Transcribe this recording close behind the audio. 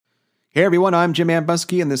Hey everyone, I'm Jim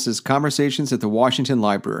Ambuske, and this is Conversations at the Washington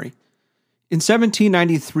Library. In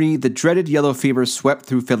 1793, the dreaded yellow fever swept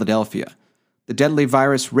through Philadelphia. The deadly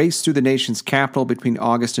virus raced through the nation's capital between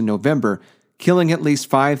August and November, killing at least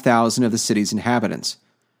 5,000 of the city's inhabitants.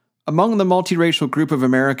 Among the multiracial group of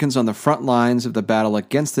Americans on the front lines of the battle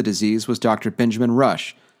against the disease was Dr. Benjamin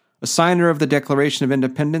Rush, a signer of the Declaration of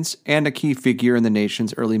Independence and a key figure in the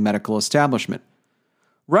nation's early medical establishment.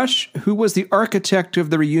 Rush, who was the architect of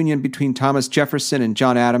the reunion between Thomas Jefferson and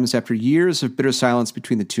John Adams after years of bitter silence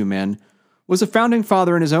between the two men, was a founding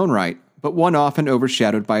father in his own right, but one often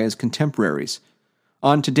overshadowed by his contemporaries.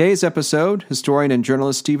 On today's episode, historian and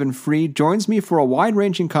journalist Stephen Fried joins me for a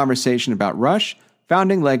wide-ranging conversation about Rush,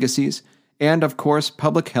 founding legacies, and, of course,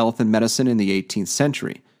 public health and medicine in the 18th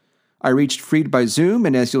century. I reached Fried by Zoom,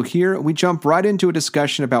 and as you'll hear, we jump right into a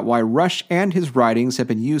discussion about why Rush and his writings have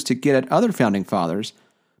been used to get at other founding fathers,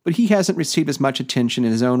 but he hasn't received as much attention in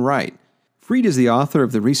his own right. Fried is the author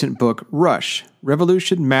of the recent book, Rush,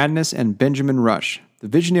 Revolution, Madness, and Benjamin Rush, the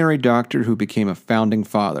visionary doctor who became a founding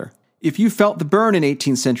father. If you felt the burn in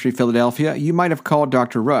 18th century Philadelphia, you might have called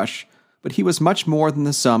Dr. Rush, but he was much more than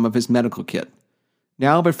the sum of his medical kit.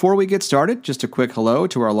 Now, before we get started, just a quick hello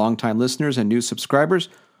to our longtime listeners and new subscribers.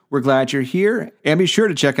 We're glad you're here, and be sure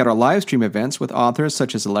to check out our live stream events with authors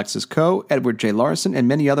such as Alexis Coe, Edward J. Larson, and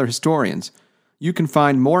many other historians. You can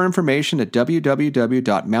find more information at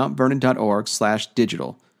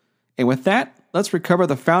www.mountvernon.org/digital. And with that, let's recover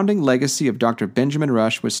the founding legacy of Dr. Benjamin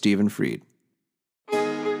Rush with Stephen Fried.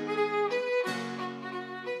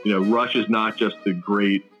 Rush is not just the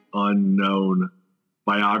great unknown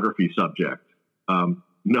biography subject.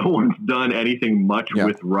 No one's done anything much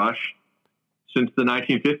with Rush since the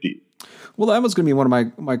 1950s. Well, that was going to be one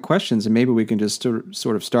of my questions, and maybe we can just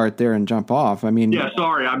sort of start there and jump off. I mean,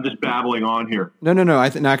 sorry, I'm just babbling on here. No. I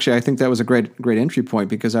think that was a great entry point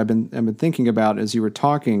because I've been thinking about as you were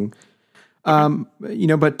talking.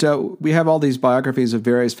 But we have all these biographies of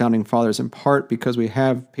various founding fathers in part because we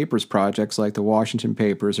have papers projects like the Washington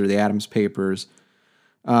Papers or the Adams Papers,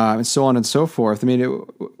 and so on and so forth. I mean,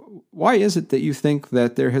 why is it that you think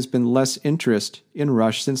that there has been less interest in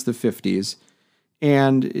Rush since the 50s?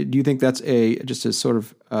 And do you think that's just a sort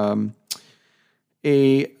of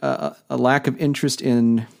a lack of interest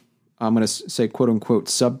in, I'm going to say, quote unquote,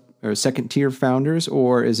 sub or second tier founders,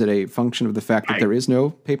 or is it a function of the fact that there is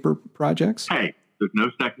no paper projects? Hey, there's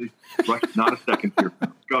no second, not a second tier.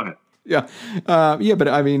 Go ahead. Yeah, but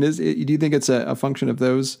I mean, do you think it's a function of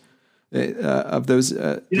those? It's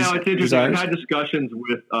interesting. Desires? I've had discussions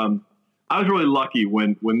with. I was really lucky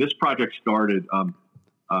when this project started.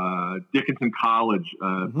 Dickinson College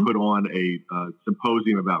put on a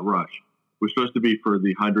symposium about Rush. It was supposed to be for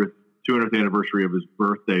the 200th anniversary of his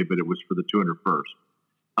birthday, but it was for the 201st.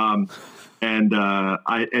 And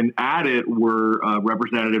at it were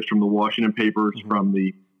representatives from the Washington Papers, from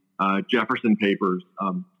the Jefferson Papers,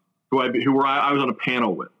 who I was on a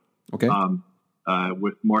panel with. Okay.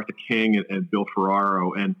 With Martha King and Bill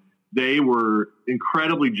Ferraro, and they were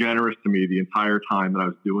incredibly generous to me the entire time that I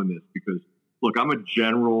was doing this because. Look, I'm a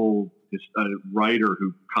general writer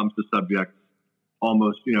who comes to subjects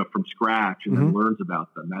almost, from scratch and then learns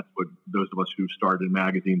about them. That's what those of us who start in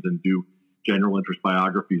magazines and do general interest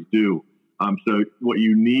biographies do. So what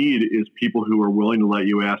you need is people who are willing to let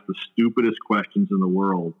you ask the stupidest questions in the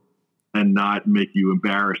world and not make you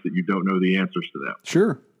embarrassed that you don't know the answers to them.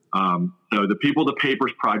 Sure. So the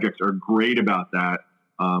Papers projects are great about that.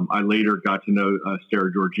 I later got to know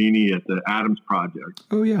Sarah Giorgini at the Adams Project.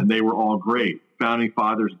 Oh, yeah. And they were all great. Founding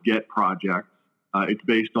Fathers Get projects. It's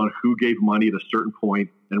based on who gave money at a certain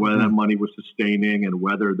point and whether that money was sustaining and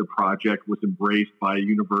whether the project was embraced by a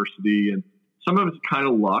university. And some of it's kind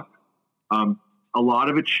of luck. A lot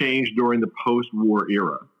of it changed during the post-war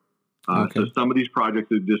era. So some of these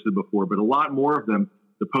projects existed before, but a lot more of them,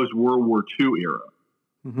 the post-World War II era.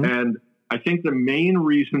 And I think the main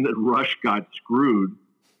reason that Rush got screwed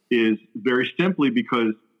is very simply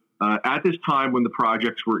because at this time when the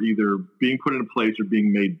projects were either being put into place or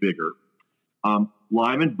being made bigger,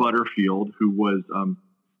 Lyman Butterfield, who was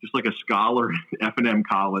just like a scholar at F&M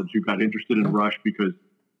College who got interested in Rush because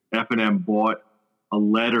F&M bought a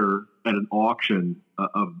letter at an auction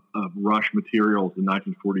of Rush materials in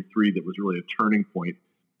 1943 that was really a turning point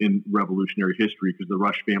in revolutionary history because the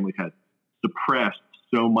Rush family had suppressed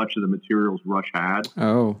so much of the materials Rush had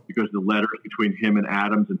because the letters between him and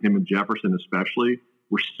Adams and him and Jefferson especially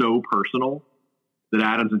were so personal that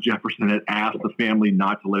Adams and Jefferson had asked the family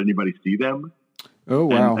not to let anybody see them. Oh,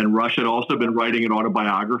 wow. And Rush had also been writing an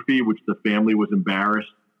autobiography, which the family was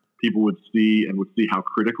embarrassed people would see how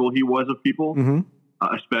critical he was of people,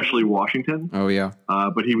 especially Washington. Oh, yeah.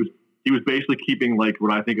 But he was he was basically keeping like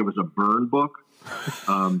what I think of as a burn book,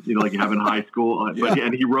 like you have in high school.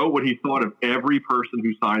 And he wrote what he thought of every person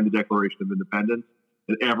who signed the Declaration of Independence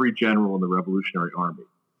and every general in the Revolutionary Army.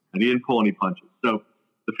 And he didn't pull any punches. So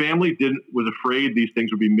the family was afraid these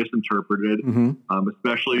things would be misinterpreted,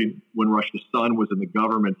 especially when Rush's son was in the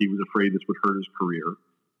government. He was afraid this would hurt his career.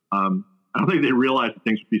 I don't think they realized that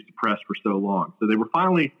things would be suppressed for so long. So they were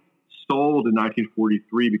finally sold in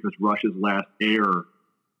 1943 because Rush's last heir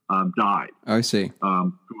died. I see.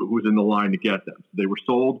 Who was in the line to get them. So they were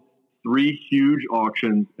sold 3 huge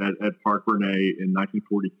auctions at Park Bernay in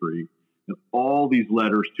 1943. And all these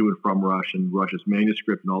letters to and from Rush and Rush's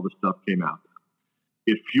manuscript and all this stuff came out.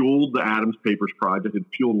 It fueled the Adams Papers Project. It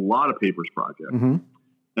fueled a lot of papers projects. And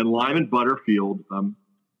Lyman Butterfield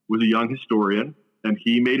was a young historian, and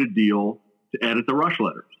he made a deal to edit the Rush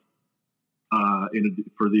letters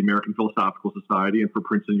for the American Philosophical Society and for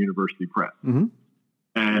Princeton University Press.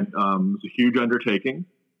 And it was a huge undertaking.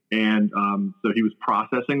 And so he was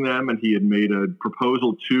processing them, and he had made a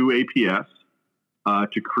proposal to APS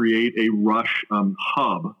to create a Rush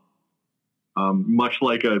hub, much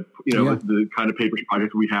like the kind of papers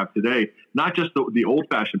project we have today. Not just the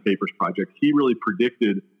old-fashioned papers project. He really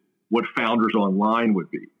predicted what Founders Online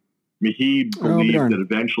would be. I mean, he believed that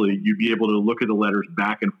eventually you'd be able to look at the letters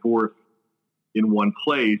back and forth in one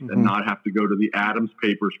place and not have to go to the Adams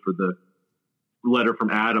papers for the letter from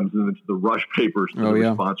Adams and then to the Rush papers for the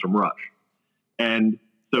response from Rush. And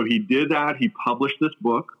so he did that. He published this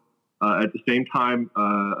book. At the same time,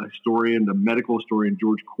 the medical historian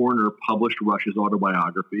George Corner published Rush's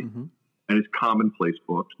autobiography and his commonplace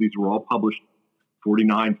books. These were all published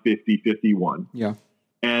 49, 50, 51. Yeah.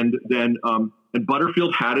 And then and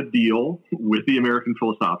Butterfield had a deal with the American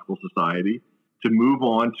Philosophical Society to move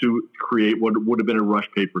on to create what would have been a Rush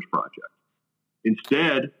Papers project.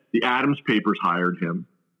 Instead, the Adams Papers hired him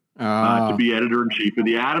to be editor-in-chief of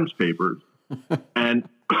the Adams Papers. and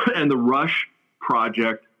the Rush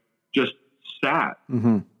project just sat.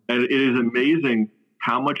 And it is amazing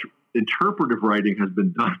how much interpretive writing has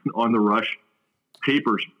been done on the Rush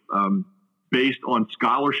Papers based on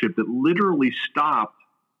scholarship that literally stopped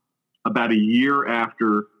about a year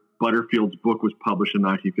after Butterfield's book was published in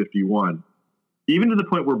 1951. Even to the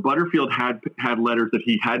point where Butterfield had letters that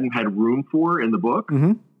he hadn't had room for in the book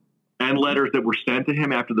and letters that were sent to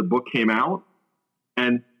him after the book came out.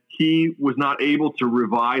 And he was not able to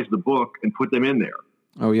revise the book and put them in there.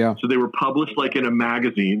 Oh, yeah. So they were published like in a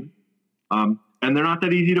magazine, and they're not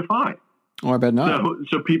that easy to find. Oh, I bet not.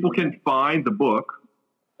 So people can find the book.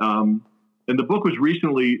 And the book was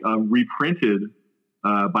recently reprinted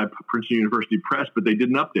by Princeton University Press, but they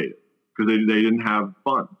didn't update it because they didn't have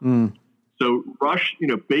funds. So Rush,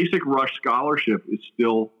 basic Rush scholarship is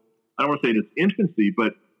still, I don't want to say in its infancy,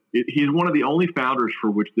 but he's one of the only founders for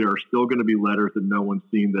which there are still going to be letters that no one's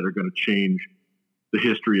seen that are going to change the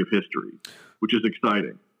history of history, which is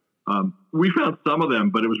exciting. We found some of them,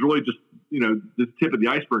 but it was really just, the tip of the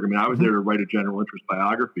iceberg. I mean, I was there to write a general interest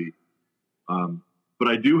biography. But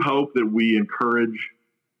I do hope that we encourage,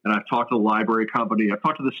 and I've talked to the library company, I've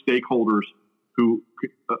talked to the stakeholders who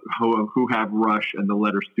have Rush and the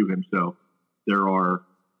letters to him. So there are,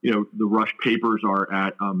 the Rush papers are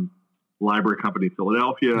at Library Company in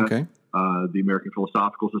Philadelphia. Okay. The American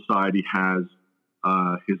Philosophical Society has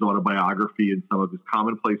his autobiography and some of his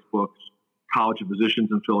commonplace books. College of Physicians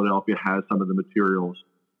in Philadelphia has some of the materials.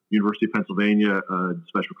 University of Pennsylvania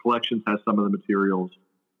Special Collections has some of the materials.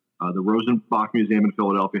 The Rosenbach Museum in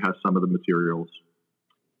Philadelphia has some of the materials.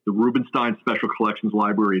 The Rubenstein Special Collections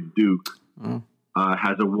Library at Duke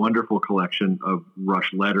has a wonderful collection of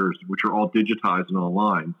Rush letters, which are all digitized and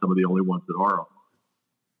online, some of the only ones that are online.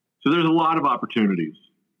 So there's a lot of opportunities.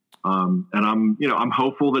 And I'm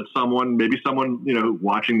hopeful that someone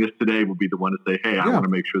watching this today will be the one to say, hey, I want to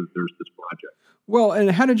make sure that there's this project. Well,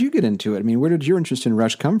 and how did you get into it? I mean, where did your interest in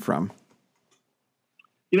Rush come from?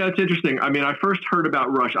 It's interesting. I mean, I first heard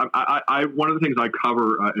about Rush. I one of the things I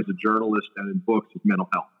cover as a journalist and in books is mental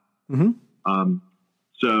health.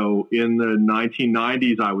 So in the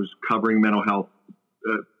 1990s, I was covering mental health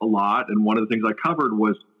a lot. And one of the things I covered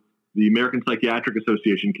was the American Psychiatric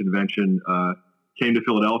Association convention came to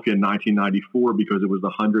Philadelphia in 1994 because it was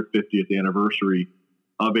the 150th anniversary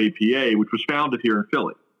of APA, which was founded here in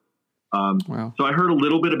Philly. Wow. So I heard a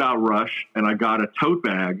little bit about Rush, and I got a tote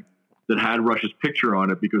bag that had Rush's picture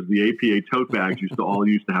on it because the APA tote bags used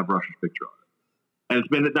to have Rush's picture on it.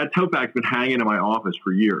 And that tote bag's been hanging in my office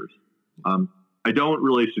for years. I don't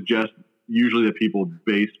really suggest usually that people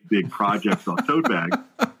base big projects on tote bags.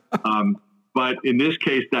 But in this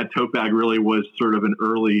case, that tote bag really was sort of an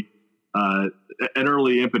early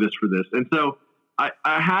impetus for this. And so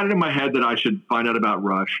I had it in my head that I should find out about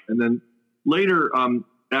Rush. And then later,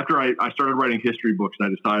 after I started writing history books, and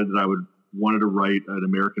I decided that I wanted to write an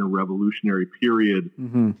American Revolutionary period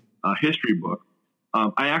history book.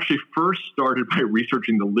 I actually first started by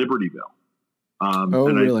researching the Liberty Bell.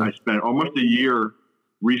 Really? I spent almost a year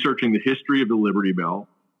researching the history of the Liberty Bell,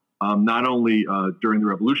 not only during the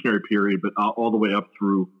Revolutionary period, but all the way up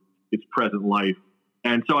through its present life.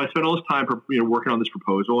 And so I spent all this time, working on this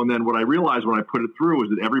proposal. And then what I realized when I put it through was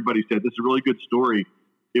that everybody said, this is a really good story.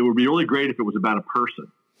 It would be really great if it was about a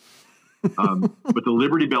person. But the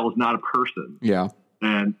Liberty Bell is not a person. Yeah.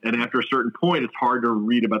 And after a certain point, it's hard to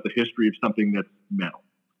read about the history of something that's metal.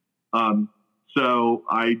 So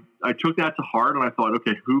I took that to heart, and I thought,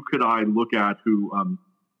 okay, who could I look at who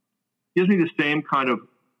gives me the same kind of,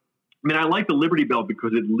 I like the Liberty Bell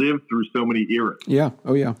because it lived through so many eras. Yeah.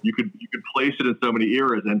 Oh, yeah. You could place it in so many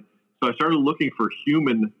eras. And so I started looking for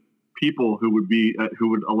human people who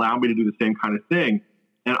would allow me to do the same kind of thing.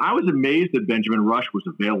 And I was amazed that Benjamin Rush was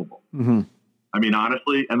available. Mm-hmm.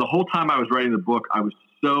 Honestly, and the whole time I was writing the book, I was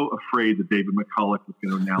so afraid that David McCulloch was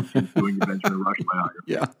going to announce he was doing the Benjamin Rush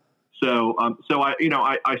biography. Yeah. So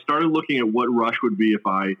I started looking at what Rush would be if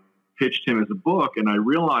I pitched him as a book, and I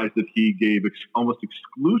realized that he gave almost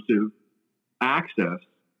exclusive access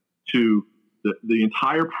to the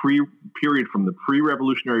entire period from the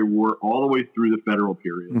pre-Revolutionary War all the way through the federal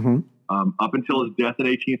period, up until his death in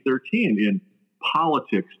 1813, in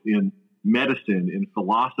politics, in medicine, in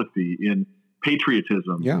philosophy, in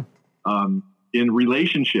patriotism, in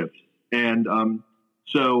relationships. And I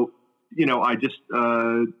just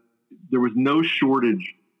there was no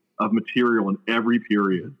shortage of material in every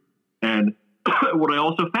period. And what I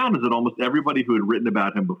also found is that almost everybody who had written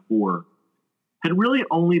about him before had really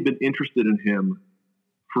only been interested in him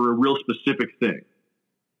for a real specific thing.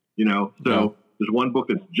 There's one book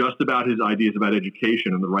that's just about his ideas about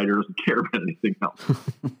education, and the writer doesn't care about anything else.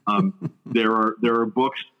 There are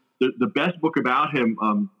books. The best book about him,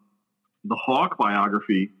 the Hawke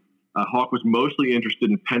biography. Hawke was mostly interested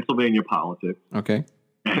in Pennsylvania politics. Okay.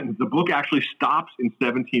 And the book actually stops in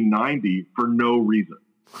 1790 for no reason.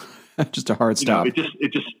 Just a hard stop. It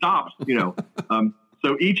just stops.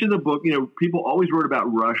 So each of the book, people always wrote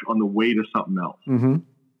about Rush on the way to something else.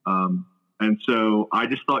 Mm-hmm. And so I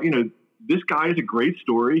just thought, this guy is a great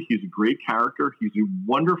story. He's a great character. He's a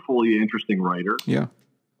wonderfully interesting writer. Yeah.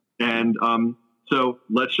 And so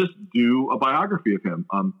let's just do a biography of him.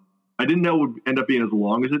 I didn't know it would end up being as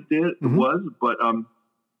long as it was, but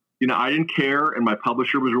I didn't care, and my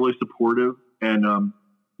publisher was really supportive. And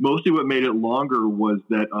mostly what made it longer was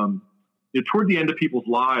that toward the end of people's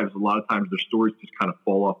lives, a lot of times their stories just kind of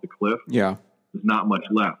fall off the cliff. Yeah. There's not much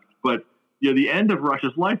left. But the end of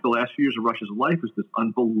Rush's life, the last few years of Rush's life, is this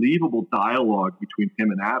unbelievable dialogue between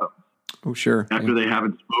him and Adams. Oh, sure. After they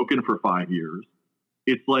haven't spoken for 5 years.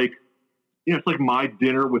 It's like, it's like my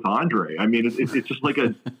dinner with Andre. It's just like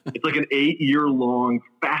it's like an 8-year-long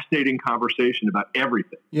fascinating conversation about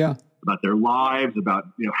everything. Yeah. About their lives, about,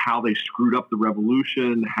 how they screwed up the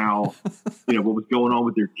revolution, how, what was going on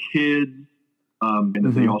with their kids. And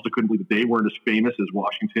that they also couldn't believe that they weren't as famous as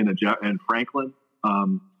Washington and Franklin.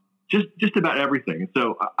 Just about everything. And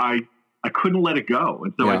so I couldn't let it go.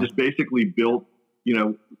 And so I just basically built,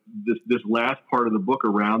 this last part of the book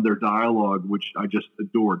around their dialogue, which I just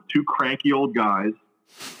adored. Two cranky old guys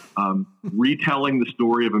retelling the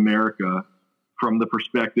story of America from the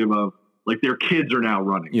perspective of, like, their kids are now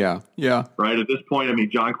running. Yeah. Yeah. Right. At this point,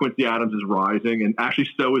 John Quincy Adams is rising, and actually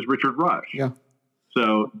so is Richard Rush. Yeah.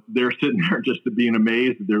 So they're sitting there just being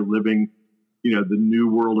amazed that they're living, the new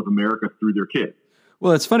world of America through their kids.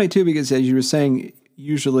 Well, it's funny too, because as you were saying,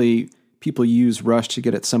 usually people use Rush to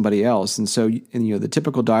get at somebody else. And so, the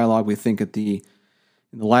typical dialogue we think in the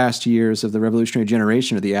last years of the revolutionary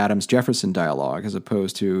generation are the Adams-Jefferson dialogue, as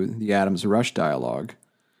opposed to the Adams-Rush dialogue.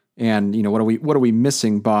 And, what are we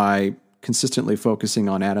missing by consistently focusing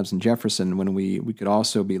on Adams and Jefferson when we could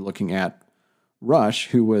also be looking at Rush,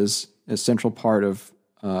 who was a central part of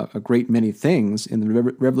a great many things in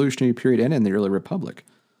the revolutionary period and in the early republic.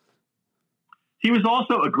 He was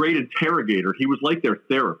also a great interrogator. He was like their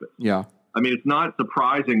therapist. Yeah. It's not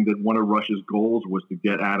surprising that one of Rush's goals was to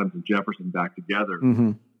get Adams and Jefferson back together.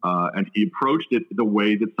 Mm-hmm. And he approached it the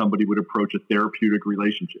way that somebody would approach a therapeutic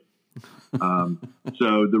relationship.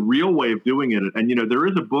 So the real way of doing it, and, there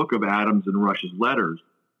is a book of Adams and Rush's letters,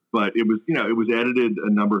 but it was edited a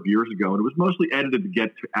number of years ago, and it was mostly edited to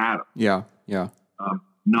get to Adams. Yeah. Yeah.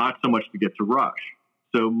 Not so much to get to Rush.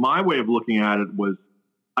 So my way of looking at it was,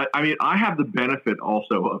 I mean, I have the benefit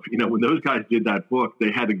also of, when those guys did that book,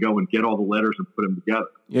 they had to go and get all the letters and put them together.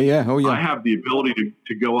 Yeah. Oh, yeah. I have the ability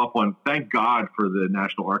to go up on, thank God for the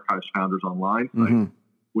National Archives Founders Online site,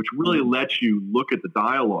 which really lets you look at the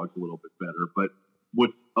dialogues a little bit better. But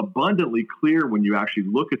what's abundantly clear when you actually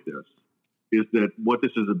look at this is that what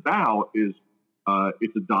this is about is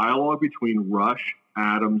it's a dialogue between Rush,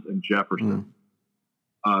 Adams, and Jefferson,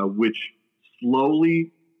 which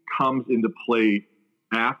slowly comes into play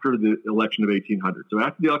after the election of 1800. So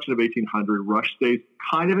after the election of 1800, Rush stays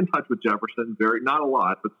kind of in touch with Jefferson, not a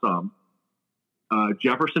lot, but some.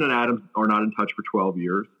 Jefferson and Adams are not in touch for 12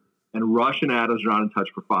 years, and Rush and Adams are not in touch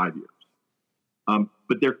for 5 years.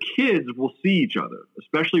 But their kids will see each other,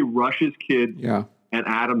 especially Rush's kids and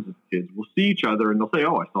Adams' kids will see each other, and they'll say,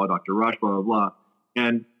 oh, I saw Dr. Rush, blah, blah, blah.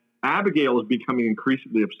 And Abigail is becoming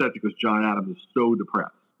increasingly upset because John Adams is so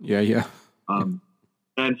depressed. Yeah.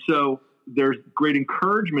 And so there's great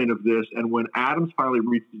encouragement of this. And when Adams finally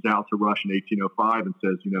reaches out to Rush in 1805 and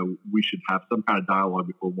says, we should have some kind of dialogue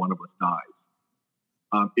before one of us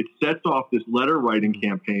dies, it sets off this letter writing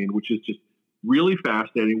campaign, which is just really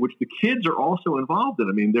fascinating, which the kids are also involved in.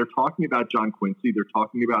 I mean, they're talking about John Quincy. They're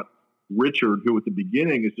talking about Richard, who at the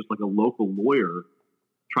beginning is just like a local lawyer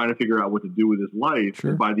trying to figure out what to do with his life.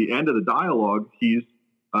 Sure. And by the end of the dialogue, he's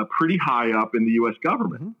pretty high up in the U.S.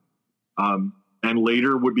 government. And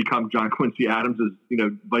later would become John Quincy Adams'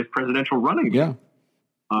 vice presidential running mate. Yeah.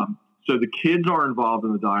 So the kids are involved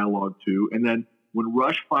in the dialogue too. And then when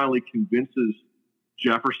Rush finally convinces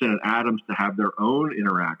Jefferson and Adams to have their own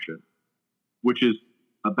interaction, which is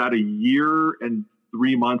about a year and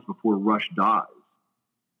 3 months before Rush dies,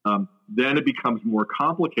 then it becomes more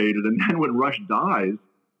complicated. And then when Rush dies,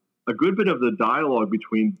 a good bit of the dialogue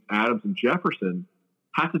between Adams and Jefferson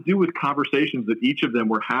has to do with conversations that each of them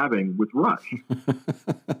were having with Rush.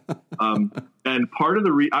 And part of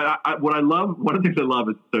the one of the things I love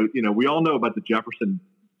is, so, we all know about the Jefferson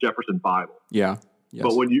Bible. Yeah. Yes.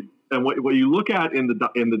 But what you look at in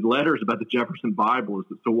the letters about the Jefferson Bible is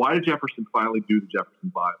that, so why did Jefferson finally do the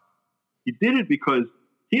Jefferson Bible? He did it because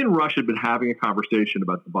he and Rush had been having a conversation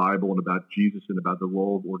about the Bible and about Jesus and about the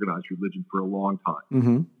role of organized religion for a long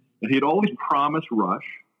time. And he had always promised Rush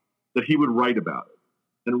that he would write about it.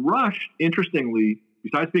 And Rush, interestingly,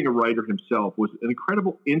 besides being a writer himself, was an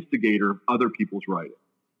incredible instigator of other people's writing.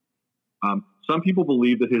 Some people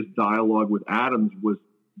believe that his dialogue with Adams was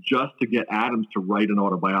just to get Adams to write an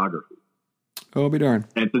autobiography. Oh, be darned.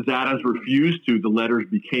 And since Adams refused to, the letters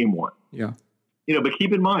became one. Yeah. But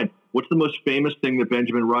keep in mind, what's the most famous thing that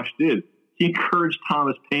Benjamin Rush did? He encouraged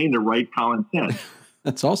Thomas Paine to write Common Sense.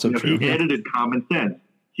 That's also true. He edited Common Sense.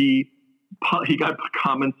 He got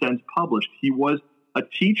Common Sense published. He was a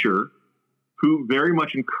teacher who very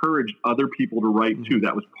much encouraged other people to write too.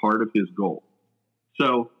 That was part of his goal.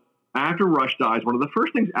 So after Rush dies, one of the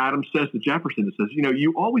first things Adams says to Jefferson is,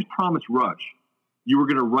 you always promised Rush you were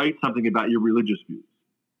going to write something about your religious views.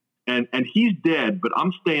 And he's dead, but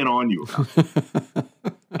I'm staying on you about it.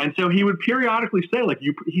 And so he would periodically say,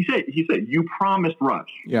 he said, you promised Rush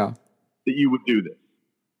that you would do this.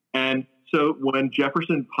 And so when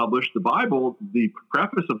Jefferson published the Bible, the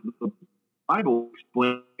preface of the Bible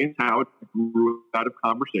explains how it grew out of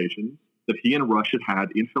conversations that he and Rush had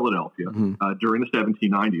in Philadelphia during the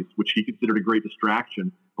 1790s, which he considered a great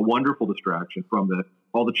distraction, a wonderful distraction from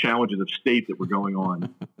all the challenges of state that were going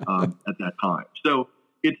on at that time. So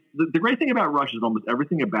it's the great thing about Rush is almost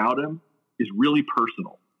everything about him is really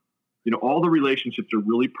personal. All the relationships are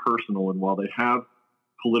really personal, and while they have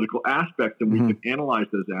political aspects and we can analyze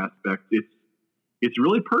those aspects, it's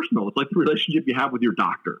really personal. It's like the relationship you have with your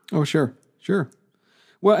doctor. Oh, sure.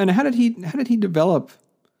 Well, and how did he develop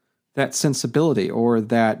that sensibility or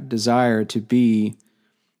that desire to be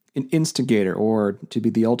an instigator or to be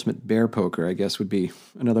the ultimate bear poker, I guess would be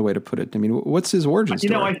another way to put it. I mean, what's his origin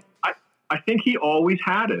story? I think he always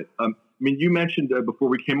had it. You mentioned before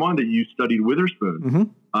we came on that you studied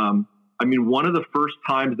Witherspoon. One of the first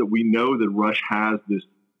times that we know that Rush has this,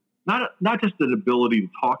 not just an ability to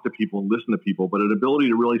talk to people and listen to people, but an ability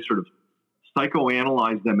to really sort of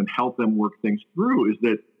psychoanalyze them and help them work things through, is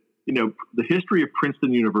that, the history of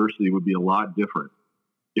Princeton University would be a lot different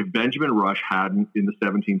if Benjamin Rush hadn't, in the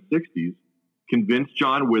 1760s, convinced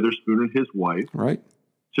John Witherspoon and his wife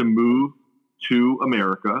to move to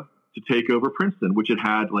America to take over Princeton, which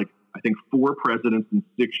had 4 presidents in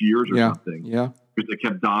 6 years or something. Yeah. Because they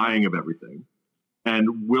kept dying of everything.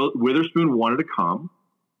 And Witherspoon wanted to come,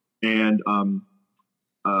 and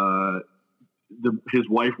his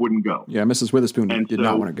wife wouldn't go. Yeah, Mrs. Witherspoon did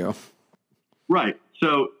not want to go. Right.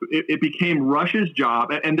 So it became Rush's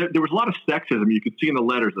job, and there was a lot of sexism you could see in the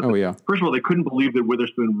letters. Oh, yeah. First of all, they couldn't believe that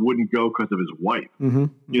Witherspoon wouldn't go because of his wife. Mm-hmm.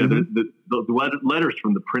 You know, the letters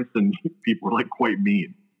from the Princeton people were like quite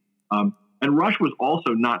mean. And Rush was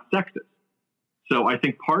also not sexist. So I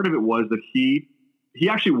think part of it was that he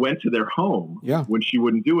actually went to their home when she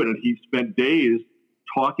wouldn't do it, and he spent days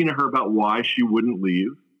talking to her about why she wouldn't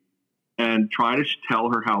leave and trying to tell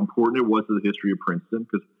her how important it was to the history of Princeton,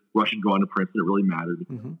 because Rush had gone to Princeton. It really mattered.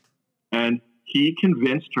 Mm-hmm. And he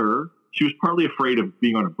convinced her. She was partly afraid of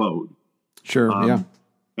being on a boat. Sure, But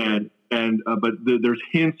there's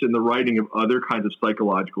hints in the writing of other kinds of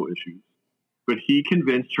psychological issues. But he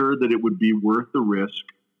convinced her that it would be worth the risk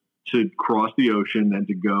to cross the ocean and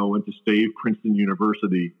to go and to save Princeton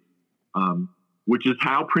University, which is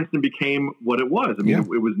how Princeton became what it was. I mean,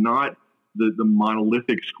 it was not the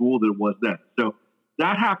monolithic school that it was then. So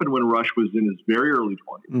that happened when Rush was in his very early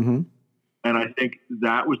 20s. Mm-hmm. And I think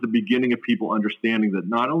that was the beginning of people understanding that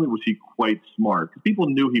not only was he quite smart, because people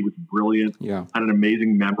knew he was brilliant, had an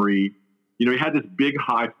amazing memory. You know, he had this big,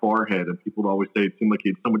 high forehead, and people would always say it seemed like he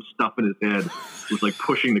had so much stuff in his head it was like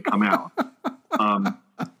pushing to come out.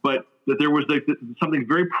 But that there was like something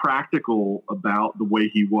very practical about the way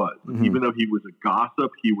he was. Mm-hmm. Even though he was a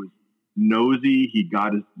gossip, he was nosy. He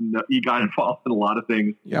got involved in a lot of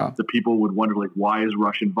things that people would wonder, like, why is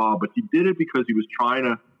Rush involved? But he did it because he was trying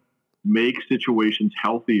to make situations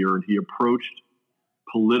healthier, and he approached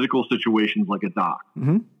political situations like a doc.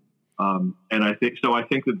 Mm-hmm. And I think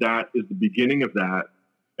that is the beginning of that,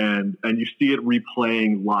 and you see it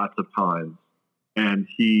replaying lots of times. And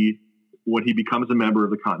when he becomes a member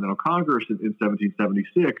of the Continental Congress in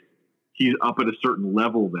 1776, he's up at a certain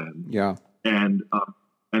level then. Yeah. And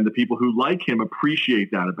the people who like him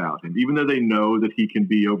appreciate that about him, even though they know that he can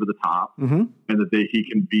be over the top, mm-hmm. and that he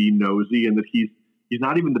can be nosy, and that he's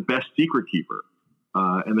not even the best secret keeper.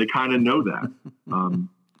 And they kind of know that.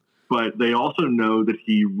 But they also know that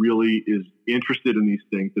he really is interested in these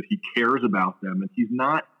things, that he cares about them, and he's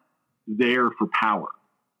not there for power.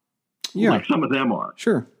 Like some of them are.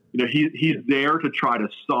 Sure. You know, he's there to try to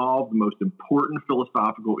solve the most important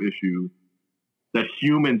philosophical issue that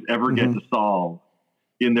humans ever mm-hmm. get to solve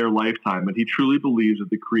in their lifetime. And he truly believes that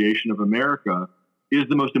the creation of America is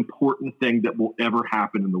the most important thing that will ever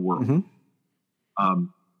happen in the world. Mm-hmm.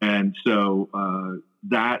 And so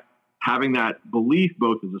that having that belief,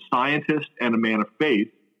 both as a scientist and a man of faith,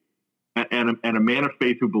 and a man of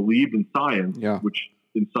faith who believed in science, which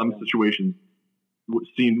in some situations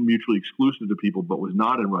seemed mutually exclusive to people, but was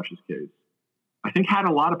not in Rush's case, I think had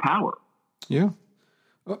a lot of power. Yeah.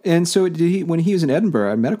 And so when he was in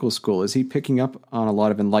Edinburgh at medical school, is he picking up on a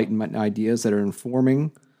lot of Enlightenment ideas that are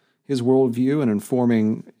informing his worldview and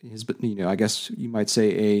informing his, I guess you might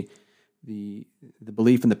say the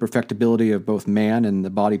belief in the perfectibility of both man and the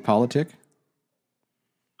body politic?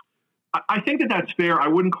 I think that's fair. I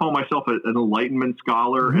wouldn't call myself an Enlightenment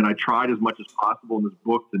scholar, mm-hmm. and I tried as much as possible in this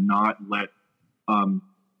book to not let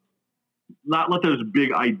those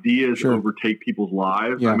big ideas overtake people's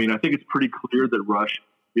lives. I mean, I think it's pretty clear that Rush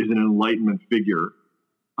is an Enlightenment figure,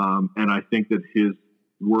 and I think that his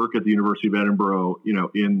work at the University of Edinburgh,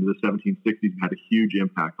 in the 1760s, had a huge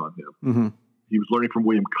impact on him. Mm-hmm. He was learning from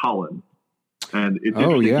William Cullen, and it's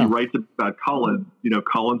interesting. He writes about Cullen.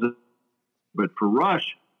 Cullen's, but for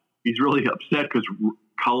Rush, he's really upset because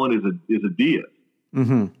Cullen is a deist,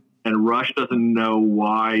 mm-hmm. and Rush doesn't know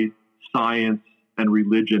why science and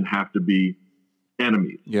religion have to be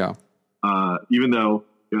enemies. Yeah. Even though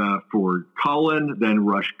for Cullen, then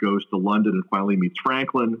Rush goes to London and finally meets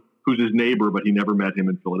Franklin, who's his neighbor, but he never met him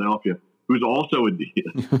in Philadelphia, who's also a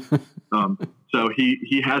deist. So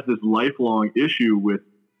he has this lifelong issue with,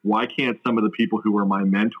 why can't some of the people who are my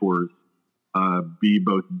mentors be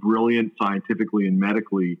both brilliant scientifically and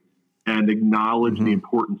medically, and acknowledge mm-hmm. the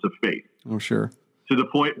importance of faith? Oh, sure. To the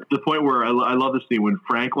point where I love the scene when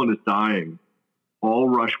Franklin is dying. All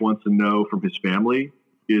Rush wants to know from his family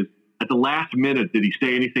is, at the last minute, did he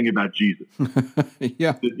say anything about Jesus?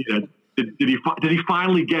 Yeah. Did he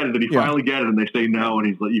finally get it? Did he finally get it? And they say no, and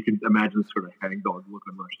he's like, you can imagine this sort of hangdog look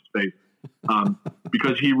on Rush's face,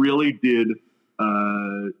 because he really did,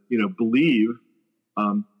 believe,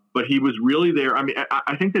 but he was really there. I mean,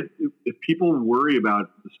 I think that if people worry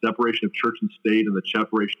about the separation of church and state and the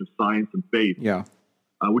separation of science and faith,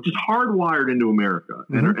 which is hardwired into America,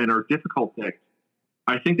 mm-hmm. and are difficult things,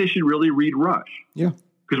 I think they should really read Rush. Yeah.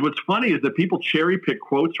 Because what's funny is that people cherry pick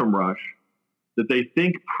quotes from Rush that they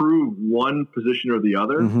think prove one position or the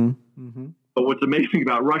other. Mm-hmm. Mm-hmm. But what's amazing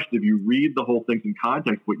about Rush is if you read the whole thing in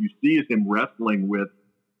context, what you see is him wrestling with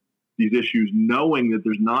these issues, knowing that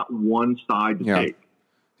there's not one side to take.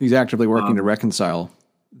 He's actively working to reconcile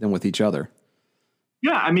them with each other.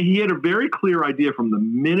 Yeah, I mean, he had a very clear idea from the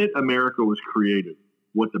minute America was created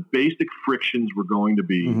what the basic frictions were going to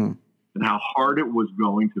be and how hard it was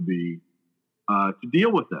going to be to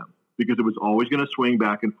deal with them, because it was always going to swing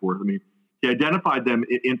back and forth. I mean, he identified them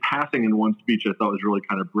in passing in one speech I thought was really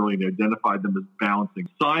kind of brilliant. He identified them as balancing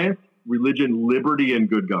science, religion, liberty, and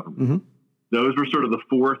good government. Those were sort of the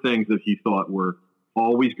four things that he thought were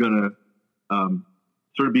always going to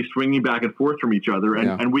sort of be swinging back and forth from each other.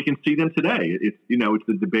 And we can see them today. It's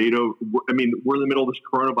the debate. I mean, we're in the middle of this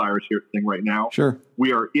coronavirus thing right now. Sure.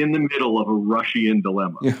 We are in the middle of a Rushian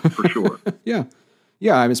dilemma, for sure. Yeah.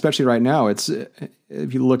 I mean, especially right now, it's,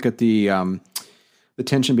 if you look at the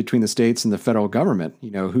tension between the states and the federal government,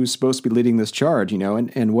 who's supposed to be leading this charge,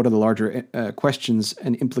 and what are the larger questions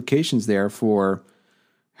and implications there for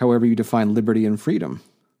however you define liberty and freedom.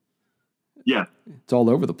 Yeah, it's all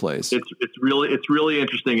over the place. It's really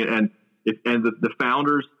interesting, and the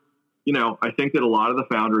founders, I think that a lot of the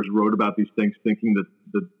founders wrote about these things thinking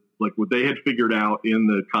that like what they had figured out in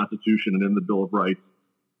the Constitution and in the Bill of Rights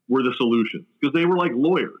were the solutions, because they were like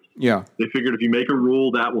lawyers. Yeah, they figured if you make a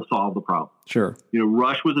rule, that will solve the problem. Sure.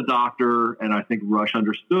 Rush was a doctor, and I think Rush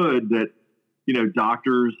understood that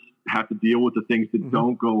doctors have to deal with the things that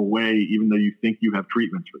don't go away, even though you think you have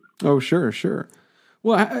treatments for them. Oh, sure.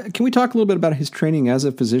 Well, can we talk a little bit about his training as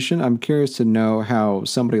a physician? I'm curious to know how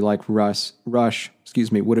somebody like Rush,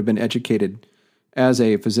 would have been educated as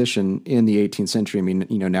a physician in the 18th century. I mean,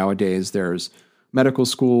 nowadays there's medical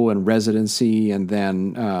school and residency, and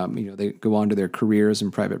then, they go on to their careers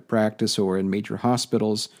in private practice or in major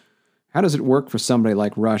hospitals. How does it work for somebody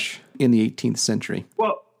like Rush in the 18th century?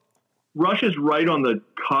 Well, Rush is right on the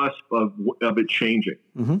cusp of it changing.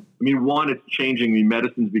 I mean, one, it's changing. The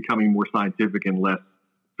medicine's becoming more scientific and less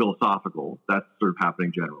philosophical. That's sort of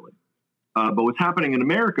happening generally. But what's happening in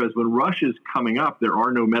America is when Rush is coming up, there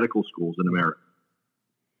are no medical schools in America.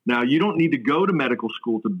 Now, you don't need to go to medical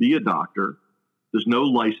school to be a doctor. There's no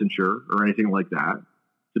licensure or anything like that.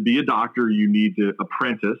 To be a doctor, you need to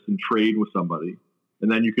apprentice and trade with somebody,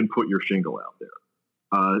 and then you can put your shingle out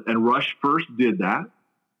there. And Rush first did that.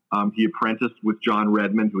 He apprenticed with John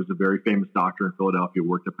Redmond, who was a very famous doctor in Philadelphia,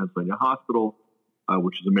 worked at Pennsylvania Hospital,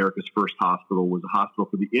 which is America's first hospital, was a hospital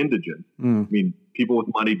for the indigent. I mean, people with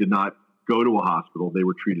money did not go to a hospital. They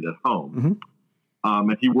were treated at home.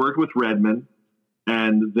 And he worked with Redmond.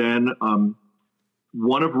 And then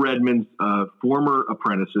one of Redmond's former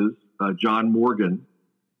apprentices, John Morgan,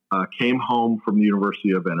 came home from the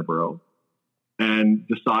University of Edinburgh and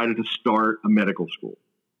decided to start a medical school,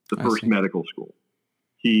 the first medical school.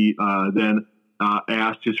 He then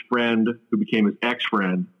asked his friend, who became his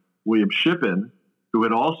ex-friend, William Shippen, who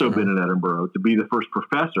had also been in Edinburgh, to be the first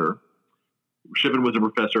professor. Shippen was a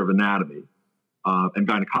professor of anatomy and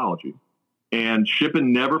gynecology. And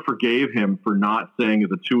Shippen never forgave him for not saying that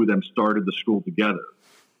the two of them started the school together.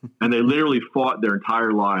 And they literally fought their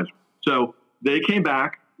entire lives. So they came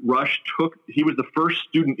back. Rush he was the first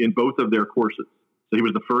student in both of their courses. So he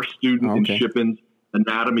was the first student in Shippen's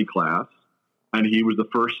anatomy class, and he was the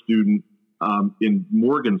first student in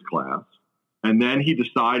Morgan's class. And then he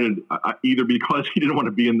decided, either because he didn't want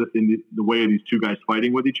to be in the way of these two guys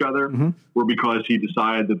fighting with each other, or because he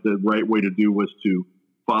decided that the right way to do was to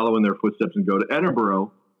follow in their footsteps and go to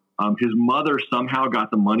Edinburgh. His mother somehow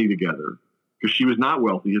got the money together, because she was not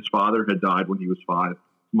wealthy. His father had died when he was 5. His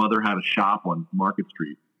mother had a shop on Market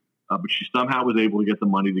Street, but she somehow was able to get the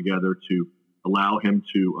money together to allow him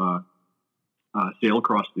to sail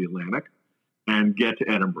across the Atlantic and get to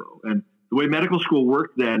Edinburgh. And the way medical school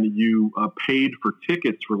worked then, you paid for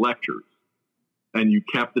tickets for lectures, and you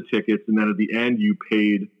kept the tickets, and then at the end you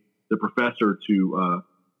paid the professor to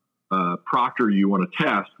proctor you on a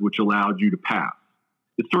test, which allowed you to pass.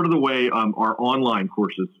 It's sort of the way our online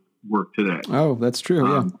courses work today. Oh, that's true.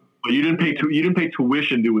 Yeah, but you didn't pay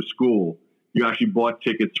tuition to a school. You actually bought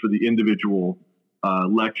tickets for the individual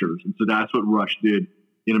lectures, and so that's what Rush did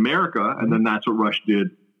in America, and then that's what Rush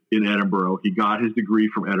did in Edinburgh. He got his degree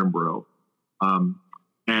from Edinburgh,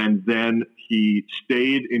 and then he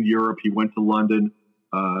stayed in Europe. He went to London.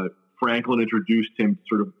 Franklin introduced him to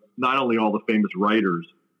sort of not only all the famous writers.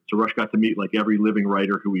 So Rush got to meet like every living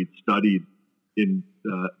writer who he'd studied in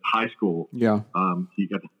high school. Yeah. He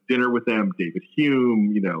got to dinner with them, David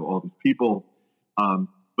Hume, all these people.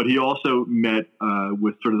 But he also met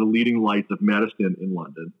with sort of the leading lights of medicine in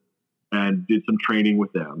London and did some training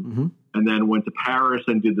with them. And then went to Paris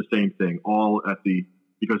and did the same thing, all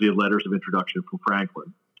because he had letters of introduction from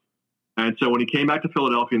Franklin. And so when he came back to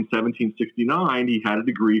Philadelphia in 1769, he had a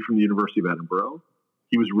degree from the University of Edinburgh.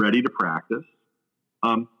 He was ready to practice.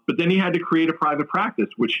 But then he had to create a private practice,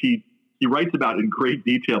 which he writes about in great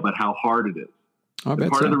detail about how hard it is.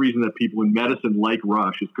 Part of the reason that people in medicine like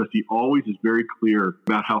Rush is because he always is very clear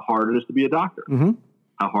about how hard it is to be a doctor,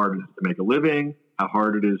 how hard it is to make a living, how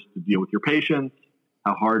hard it is to deal with your patients,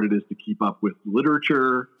 how hard it is to keep up with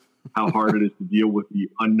literature, how hard it is to deal with the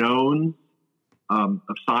unknowns of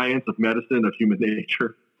science, of medicine, of human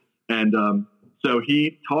nature. And so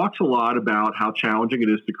he talks a lot about how challenging it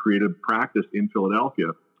is to create a practice in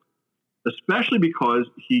Philadelphia, especially because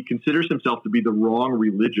he considers himself to be the wrong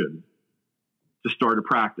religion to start a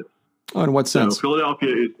practice. Oh, in what sense? So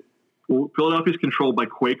Philadelphia is controlled by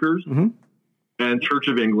Quakers and Church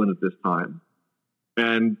of England at this time,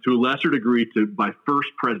 and to a lesser degree by First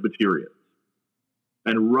Presbyterians.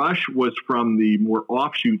 And Rush was from the more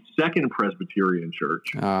offshoot Second Presbyterian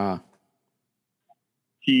Church.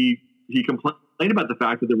 He complained about the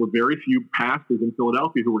fact that there were very few pastors in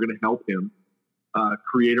Philadelphia who were going to help him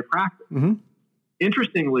create a practice.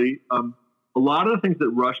 Interestingly, a lot of the things that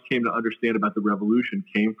Rush came to understand about the revolution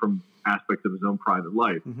came from aspects of his own private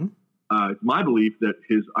life. It's my belief that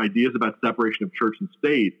his ideas about separation of church and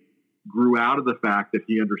state grew out of the fact that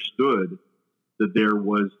he understood that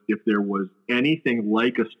if there was anything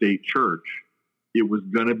like a state church, it was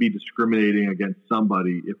going to be discriminating against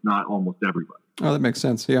somebody, if not almost everybody. Oh, that makes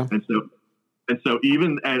sense. Yeah. And so he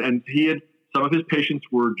had, some of his patients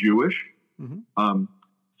were Jewish. He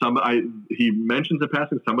mentions in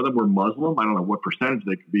passing some of them were Muslim. I don't know what percentage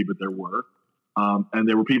they could be, but there were, and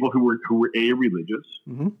there were people who were a-religious.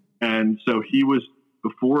 And so he was,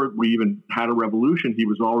 before we even had a revolution, he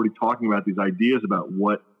was already talking about these ideas about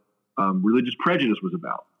what religious prejudice was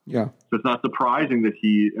about. Yeah. So it's not surprising that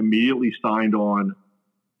he immediately signed on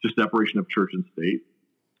to separation of church and state.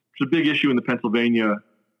 It's a big issue in the Pennsylvania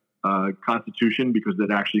Constitution because it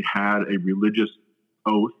actually had a religious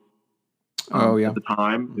oath. At the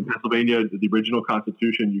time in Pennsylvania, the original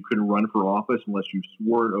Constitution, you couldn't run for office unless you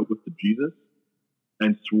swore an oath to Jesus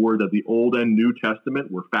and swore that the Old and New Testament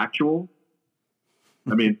were factual.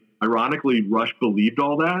 I mean, ironically, Rush believed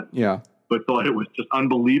all that, but thought it was just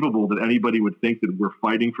unbelievable that anybody would think that we're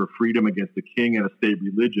fighting for freedom against the king and a state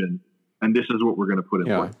religion, and this is what we're going to put in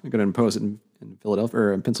place. They're going to impose it in Philadelphia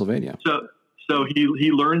or in Pennsylvania. So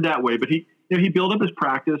he learned that way, but he built up his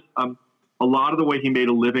practice. A lot of the way he made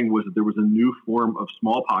a living was that there was a new form of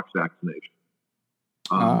smallpox vaccination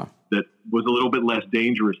that was a little bit less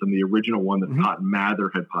dangerous than the original one that Cotton Mather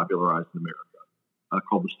had popularized in America,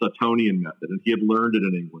 called the Suttonian method. And he had learned it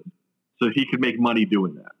in England. So he could make money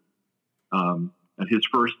doing that. And his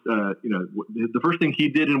first, the first thing he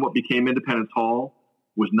did in what became Independence Hall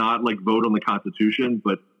was not like vote on the Constitution,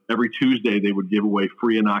 but every Tuesday they would give away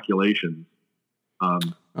free inoculations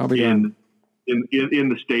in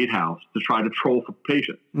the State House to try to troll for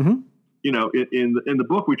patients. You know, in the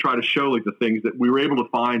book, we try to show like the things that we were able to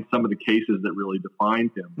find some of the cases that really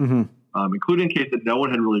defined him, including a case that no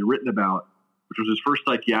one had really written about, which was his first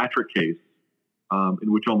psychiatric case,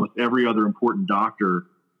 in which almost every other important doctor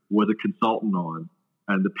was a consultant on.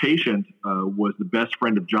 And the patient was the best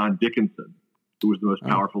friend of John Dickinson, who was the most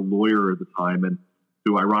powerful lawyer at the time, and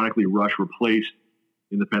who ironically Rush replaced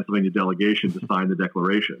in the Pennsylvania delegation to sign the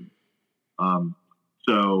Declaration.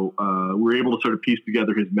 So we were able to sort of piece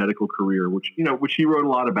together his medical career, which he wrote a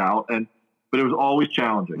lot about, but it was always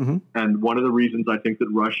challenging. And one of the reasons I think that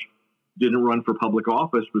Rush didn't run for public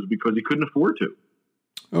office was because he couldn't afford to.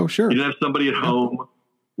 Oh, sure. He didn't have somebody at home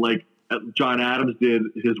like John Adams did.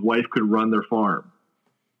 His wife could run their farm.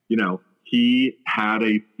 You know, he had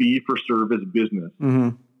a fee-for-service business.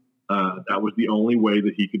 That was the only way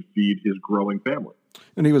that he could feed his growing family.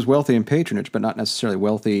 And he was wealthy in patronage, but not necessarily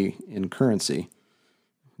wealthy in currency.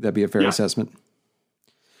 That'd be a fair assessment.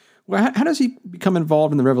 Well, how does he become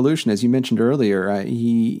involved in the revolution? As you mentioned earlier,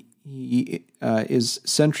 he is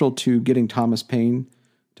central to getting Thomas Paine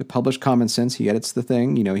to publish Common Sense. He edits the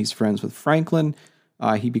thing. You know, he's friends with Franklin.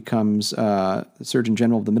 He becomes the Surgeon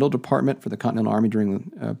General of the Middle Department for the Continental Army during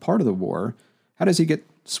part of the war. How does he get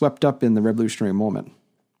swept up in the revolutionary moment?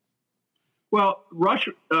 Well, Rush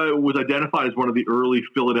was identified as one of the early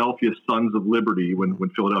Philadelphia Sons of Liberty when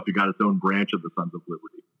Philadelphia got its own branch of the Sons of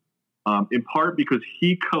Liberty, in part because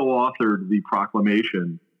he co-authored the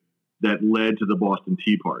proclamation that led to the Boston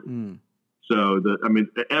Tea Party. So,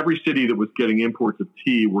 every city that was getting imports of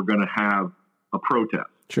tea were going to have a protest.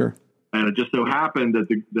 Sure. And it just so happened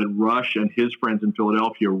that Rush and his friends in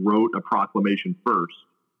Philadelphia wrote a proclamation first.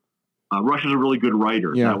 Rush is a really good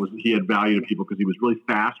writer. Yeah. He had value to people because he was a really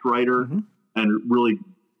fast writer and really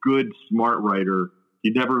good, smart writer. He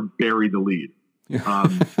never buried the lead. So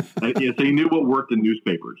he knew what worked in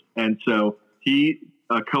newspapers. And so he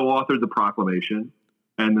co-authored the proclamation.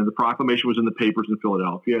 And then the proclamation was in the papers in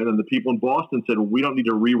Philadelphia. And then the people in Boston said, well, we don't need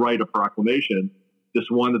to rewrite a proclamation. This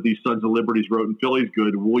one that these Sons of Liberties wrote in Philly is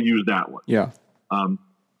good. We'll use that one. Yeah.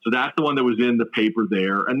 So that's the one that was in the paper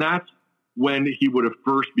there. And that's when he would have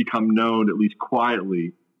first become known, at least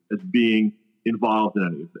quietly, as being involved in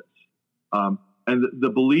any of this. And the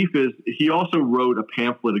belief is he also wrote a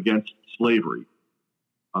pamphlet against slavery,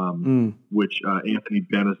 which Anthony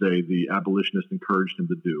Benezet, the abolitionist, encouraged him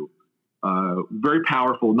to do. Very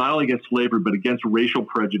powerful, not only against slavery, but against racial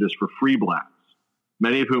prejudice for free blacks,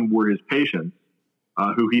 many of whom were his patients,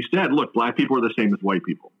 who he said, look, black people are the same as white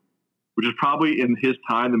people, which is probably in his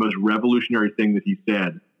time the most revolutionary thing that he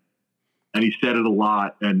said. And he said it a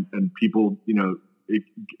lot, and people,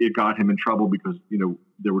 it got him in trouble because,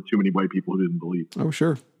 there were too many white people who didn't believe it. Oh,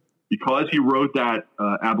 sure. Because he wrote that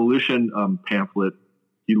abolition pamphlet,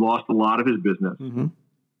 he lost a lot of his business. Mm-hmm.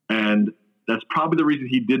 And that's probably the reason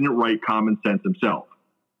he didn't write Common Sense himself,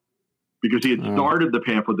 because he had started the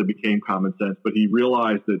pamphlet that became Common Sense, but he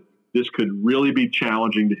realized that this could really be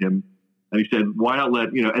challenging to him. And he said, why not let,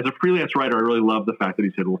 as a freelance writer, I really love the fact that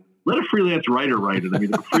he said, well, let a freelance writer write it. I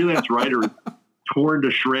mean, if a freelance writer is torn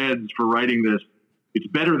to shreds for writing this, it's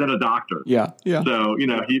better than a doctor. Yeah. Yeah. So,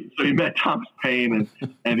 he met Thomas Paine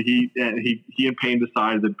and he and Paine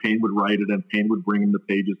decided that Paine would write it and Paine would bring him the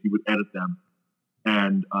pages. He would edit them.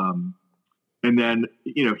 And then,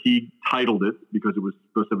 he titled it because it was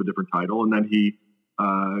supposed to have a different title. And then he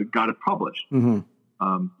got it published.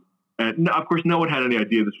 Mm-hmm. And of course, no one had any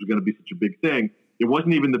idea this was going to be such a big thing. It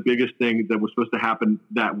wasn't even the biggest thing that was supposed to happen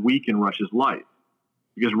that week in Rush's life,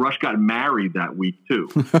 because Rush got married that week too.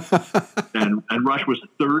 and Rush was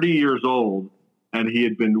 30 years old, and he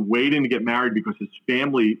had been waiting to get married because his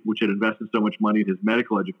family, which had invested so much money in his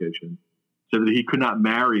medical education, said that he could not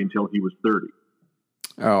marry until he was 30.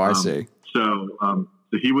 Oh, I see. So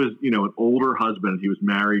he was, an older husband. He was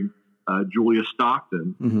marrying Julia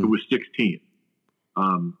Stockton, who was 16.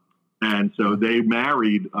 And so they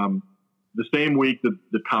married the same week that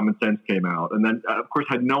the Common Sense came out. And then, of course,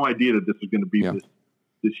 had no idea that this was going to be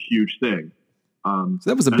this huge thing. So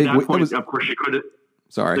that was a big... Of course,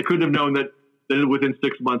 they couldn't have known that within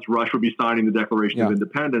 6 months, Rush would be signing the Declaration of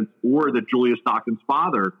Independence, or that Julia Stockton's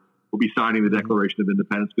father will be signing the Declaration of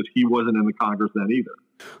Independence, because he wasn't in the Congress then either.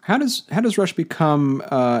 How does Rush become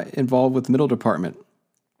involved with the Middle Department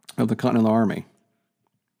of the Continental Army?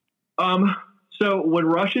 So when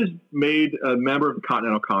Rush is made a member of the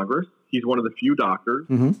Continental Congress, he's one of the few doctors,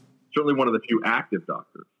 certainly one of the few active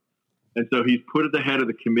doctors. And so he's put at the head of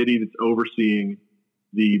the committee that's overseeing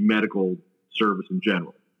the medical service in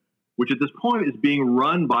general, which at this point is being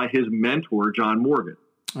run by his mentor, John Morgan.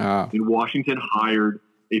 In Washington, hired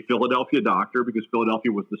a Philadelphia doctor, because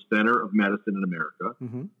Philadelphia was the center of medicine in America,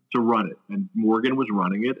 to run it. And Morgan was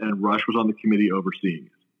running it, and Rush was on the committee overseeing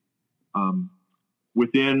it.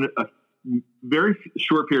 Within a very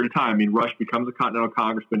short period of time, Rush becomes a Continental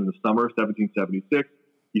Congressman in the summer of 1776.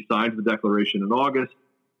 He signs the Declaration in August.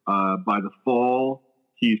 By the fall,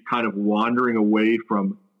 he's kind of wandering away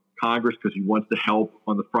from Congress because he wants to help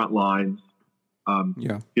on the front lines.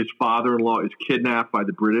 His father-in-law is kidnapped by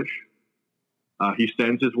the British. He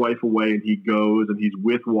sends his wife away, and he goes, and he's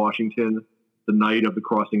with Washington the night of the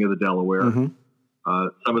crossing of the Delaware. Some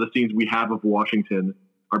of the scenes we have of Washington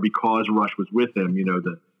are because Rush was with him.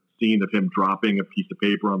 The scene of him dropping a piece of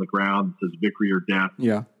paper on the ground that says "Victory or Death."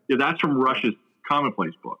 That's from Rush's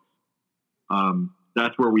commonplace book.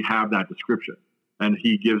 That's where we have that description, and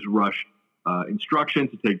he gives Rush instructions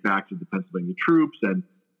to take back to the Pennsylvania troops, and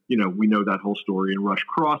we know that whole story. And Rush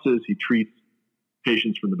crosses. He treats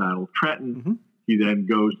patients from the Battle of Trenton. He then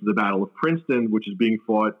goes to the Battle of Princeton, which is being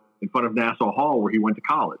fought in front of Nassau Hall, where he went to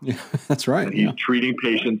college. That's right. And he's treating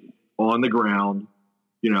patients on the ground,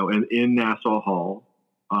 and in Nassau Hall,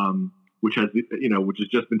 which has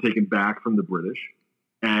just been taken back from the British.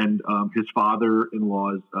 And his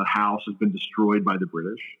father-in-law's house has been destroyed by the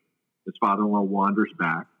British. His father-in-law wanders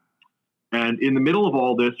back. And in the middle of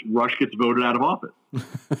all this, Rush gets voted out of office,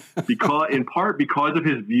 in part because of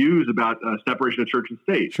his views about separation of church and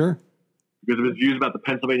state. Sure. Because of his views about the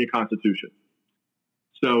Pennsylvania Constitution.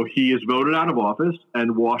 So he is voted out of office,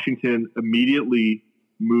 and Washington immediately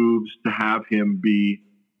moves to have him be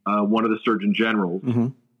one of the Surgeon Generals.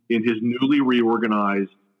 In his newly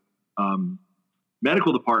reorganized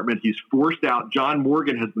medical department. He's forced out. John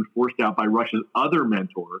Morgan has been forced out by Rush's other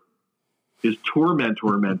mentor, his tour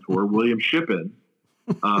mentor, William Shippen,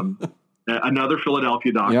 another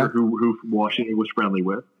Philadelphia doctor who Washington was friendly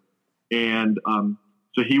with. And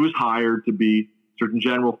so he was hired to be Surgeon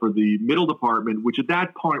General for the Middle Department, which at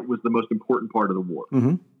that point was the most important part of the war.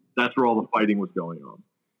 That's where all the fighting was going on.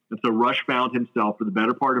 And so Rush found himself for the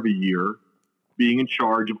better part of a year being in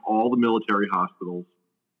charge of all the military hospitals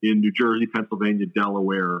in New Jersey, Pennsylvania,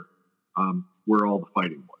 Delaware, where all the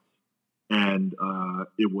fighting was. And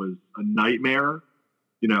it was a nightmare.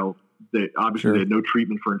 You know, obviously they had no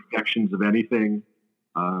treatment for infections of anything.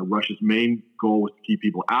 Rush's main goal was to keep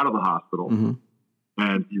people out of the hospital. Mm-hmm.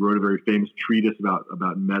 And he wrote a very famous treatise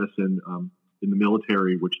about medicine in the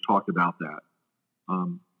military, which talked about that.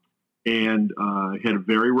 He had a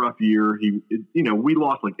very rough year. We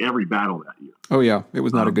lost like every battle that year. Oh yeah, it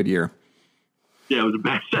was not a good year. Yeah, it was a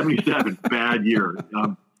bad 77, bad year.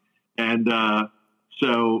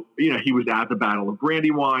 So he was at the Battle of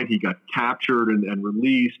Brandywine. He got captured and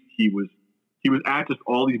released. He was at just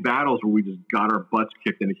all these battles where we just got our butts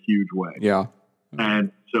kicked in a huge way. Yeah.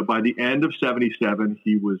 And so by the end of 77,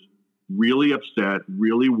 he was really upset,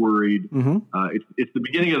 really worried. Mm-hmm. It's the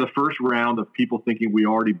beginning of the first round of people thinking we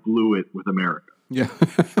already blew it with America. Yeah.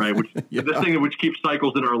 Right. Which this thing which keeps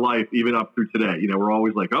cycles in our life, even up through today. We're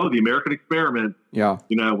always like, oh, the American experiment. Yeah.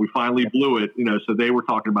 We finally blew it. So they were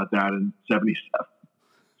talking about that in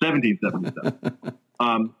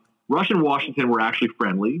 1777. Rush and Washington were actually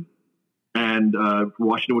friendly, and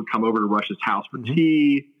Washington would come over to Rush's house for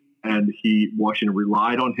tea, and Washington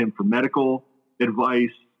relied on him for medical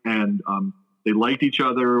advice, and they liked each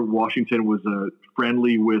other. Washington was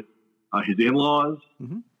friendly with his in-laws.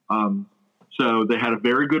 Mm-hmm. So they had a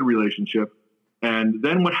very good relationship. And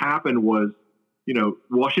then what happened was,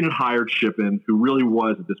 Washington hired Shippen, who really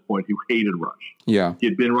was at this point, who hated Rush. Yeah. He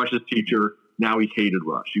had been Rush's teacher. Now he hated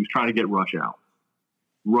Rush. He was trying to get Rush out.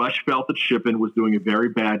 Rush felt that Shippen was doing a very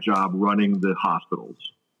bad job running the hospitals.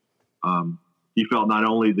 He felt not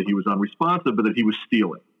only that he was unresponsive, but that he was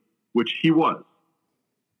stealing, which he was.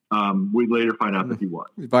 We later find out that he was.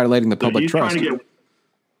 Violating the public trust.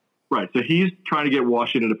 Right. So he's trying to get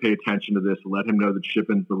Washington to pay attention to this and let him know that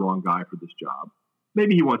Shippen's the wrong guy for this job.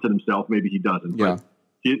 Maybe he wants it himself. Maybe he doesn't. Yeah.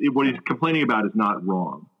 But what he's complaining about is not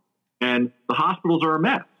wrong. And the hospitals are a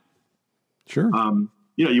mess. Sure.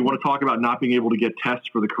 You want to talk about not being able to get tests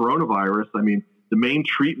for the coronavirus. I mean, the main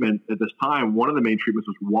treatment at this time, one of the main treatments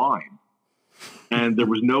was wine. And there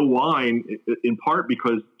was no wine in part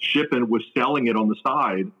because Shippen was selling it on the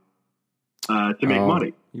side to make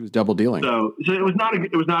money. He was double dealing. So it was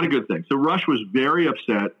not a good thing. So Rush was very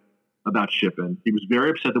upset about Shippen. He was very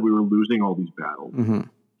upset that we were losing all these battles. Mm-hmm.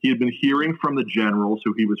 He had been hearing from the generals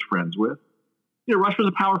who he was friends with. Rush was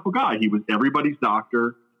a powerful guy. He was everybody's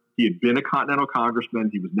doctor. He had been a Continental Congressman.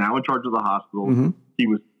 He was now in charge of the hospital. Mm-hmm. He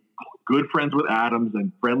was good friends with Adams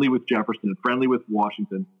and friendly with Jefferson and friendly with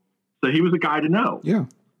Washington. So he was a guy to know. Yeah.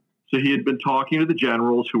 So he had been talking to the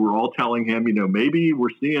generals who were all telling him, maybe we're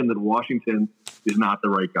seeing that Washington is not the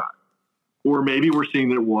right guy. Or maybe we're seeing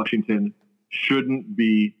that Washington shouldn't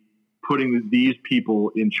be putting these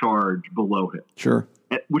people in charge below him. Sure.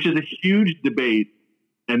 Which is a huge debate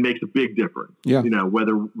and makes a big difference. Yeah.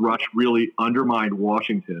 Whether Rush really undermined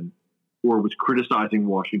Washington or was criticizing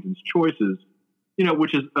Washington's choices,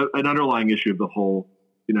 which is an underlying issue of the whole,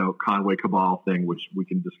 Conway cabal thing, which we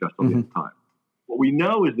can discuss on the other time. What we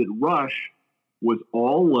know is that Rush was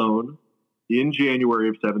all alone in January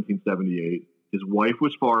of 1778. His wife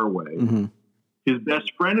was far away. Mm-hmm. His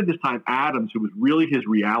best friend at this time, Adams, who was really his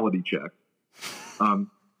reality check,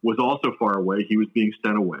 was also far away. He was being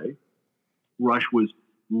sent away. Rush was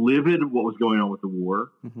livid what was going on with the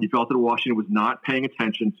war. Mm-hmm. He felt that Washington was not paying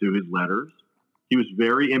attention to his letters. He was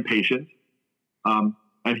very impatient.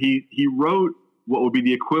 And he wrote what would be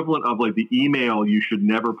the equivalent of like the email you should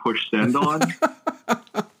never push send on.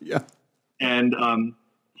 Yeah. And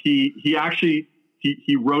he actually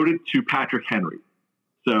wrote it to Patrick Henry.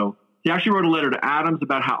 So he actually wrote a letter to Adams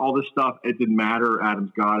about how all this stuff, it didn't matter. Adams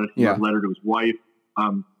got it. He wrote a letter to his wife.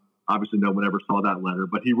 Obviously, no one ever saw that letter,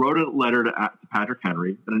 but he wrote a letter to Patrick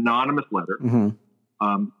Henry, an anonymous letter,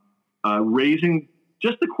 raising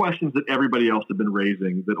just the questions that everybody else had been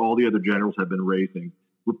raising, that all the other generals had been raising,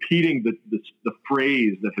 repeating the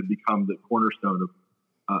phrase that had become the cornerstone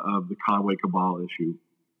of the Conway cabal issue.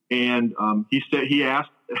 And he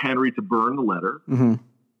asked Henry to burn the letter,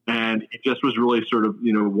 and he just was really sort of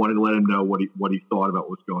wanted to let him know what he thought about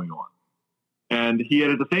what's going on. And he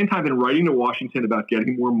had at the same time been writing to Washington about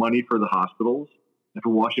getting more money for the hospitals and for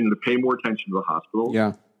Washington to pay more attention to the hospitals.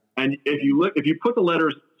 Yeah. And if you put the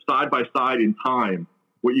letters side by side in time,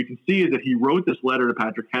 what you can see is that he wrote this letter to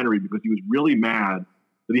Patrick Henry because he was really mad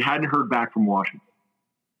that he hadn't heard back from Washington.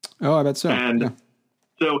 Oh, I bet so. And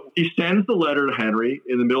so he sends the letter to Henry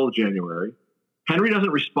in the middle of January. Henry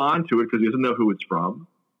doesn't respond to it because he doesn't know who it's from.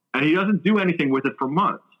 And he doesn't do anything with it for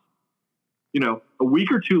months. A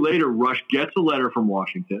week or two later, Rush gets a letter from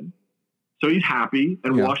Washington So he's happy,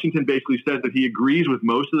 and Washington basically says that he agrees with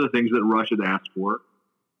most of the things that Rush had asked for,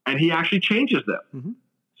 and he actually changes them. Mm-hmm.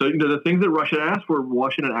 So, the things that Rush had asked for,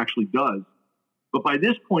 Washington actually does. But by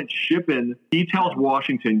this point, Shippen, he tells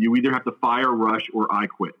Washington, you either have to fire Rush or I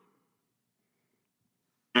quit.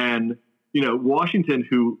 And, Washington,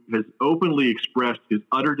 who has openly expressed his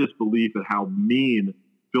utter disbelief at how mean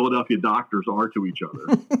Philadelphia doctors are to each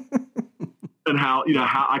other. And how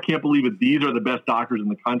I can't believe that these are the best doctors in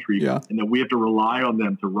the country and that we have to rely on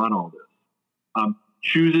them to run all this.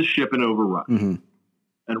 Chooses Shippen over Rush. Mm-hmm.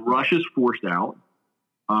 And Rush is forced out.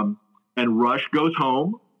 And Rush goes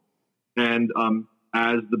home. And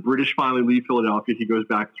as the British finally leave Philadelphia, he goes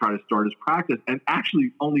back to try to start his practice. And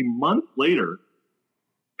actually, only months later,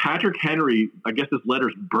 Patrick Henry, I guess this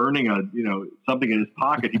letter's burning something in his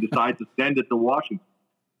pocket. He decides to send it to Washington.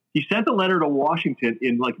 He sent the letter to Washington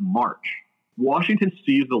in March. Washington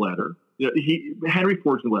sees the letter. Henry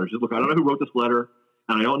forwards the letter. He says, look, I don't know who wrote this letter,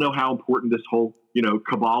 and I don't know how important this whole,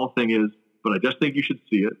 cabal thing is, but I just think you should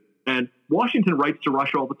see it. And Washington writes to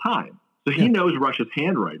Rush all the time. So he knows Rush's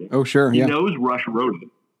handwriting. Oh, sure. He knows Rush wrote it.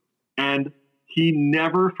 And he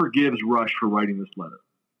never forgives Rush for writing this letter.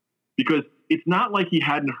 Because it's not like he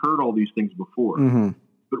hadn't heard all these things before. Mm-hmm.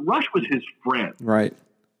 But Rush was his friend. Right.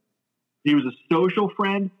 He was a social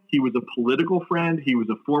friend. He was a political friend. He was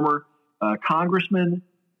a former congressman.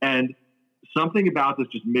 And something about this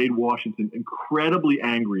just made Washington incredibly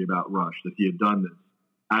angry about Rush that he had done this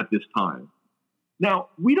at this time. Now,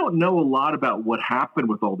 we don't know a lot about what happened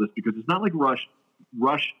with all this because it's not like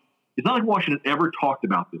it's not like Washington ever talked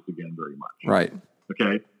about this again very much. Right.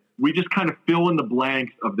 Okay. We just kind of fill in the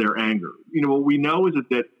blanks of their anger. What we know is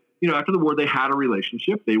that after the war, they had a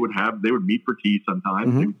relationship. They would meet for tea sometimes.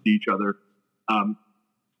 Mm-hmm. They would see each other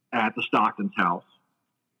at the Stockton's house.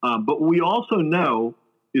 But we also know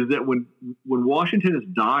is that when Washington is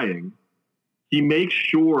dying, he makes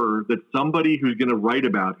sure that somebody who's going to write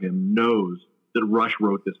about him knows that Rush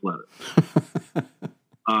wrote this letter.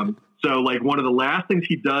 So one of the last things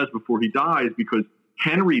he does before he dies, because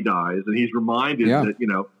Henry dies, and he's reminded that,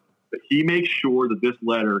 that he makes sure that this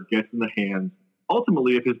letter gets in the hands,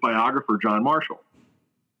 ultimately, of his biographer, John Marshall.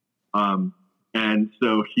 And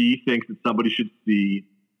so he thinks that somebody should see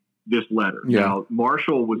this letter. Yeah. Now,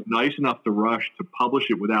 Marshall was nice enough to Rush to publish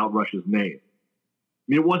it without Rush's name. I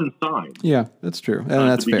mean, it wasn't signed. Yeah, that's true. And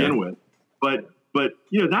that's to begin with. But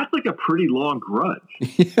that's a pretty long grudge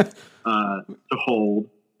to hold.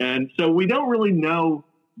 And so we don't really know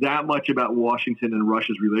that much about Washington and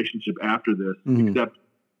Rush's relationship after this, except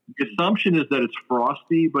the assumption is that it's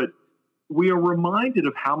frosty, but we are reminded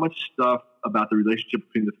of how much stuff about the relationship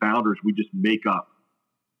between the founders we just make up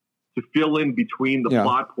to fill in between the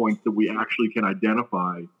plot points that we actually can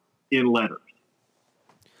identify in letters.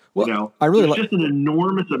 Well, there's just an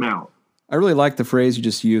enormous amount. I really like the phrase you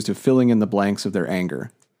just used of filling in the blanks of their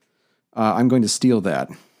anger. I'm going to steal that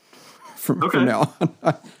from now on.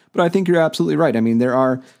 But I think you're absolutely right. I mean, there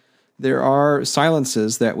are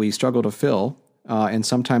silences that we struggle to fill, and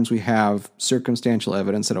sometimes we have circumstantial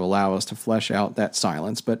evidence that will allow us to flesh out that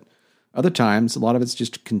silence. But other times, a lot of it's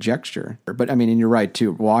just conjecture. But I mean, and you're right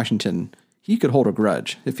too. Washington, he could hold a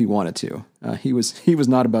grudge if he wanted to. He was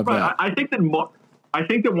not above that. I think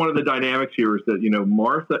that one of the dynamics here is that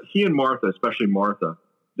he and Martha, especially Martha,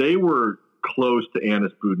 they were close to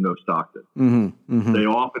Annis Boudinot Stockton. Mm-hmm, mm-hmm. They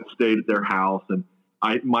often stayed at their house, and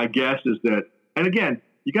my guess is that. And again,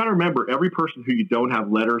 you got to remember, every person who you don't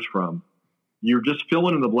have letters from, you're just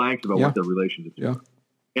filling in the blanks about what their relationship is. Yeah.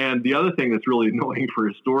 And the other thing that's really annoying for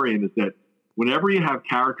a historian is that whenever you have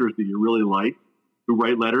characters that you really like who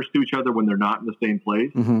write letters to each other when they're not in the same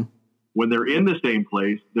place, mm-hmm. when they're in the same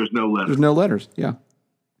place, there's no letters. There's no letters. Yeah.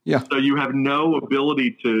 Yeah. So you have no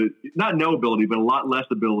ability to, not no ability, but a lot less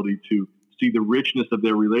ability to see the richness of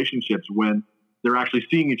their relationships when they're actually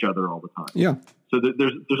seeing each other all the time. Yeah. So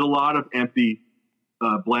there's a lot of empty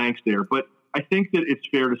blanks there. But I think that it's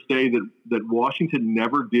fair to say that Washington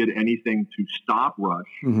never did anything to stop Rush.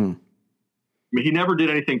 Mm-hmm. I mean, he never did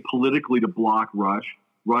anything politically to block Rush.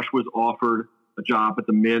 Rush was offered a job at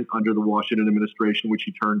the Mint under the Washington administration, which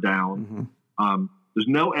he turned down. Mm-hmm. There's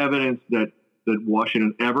no evidence that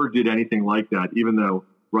Washington ever did anything like that, even though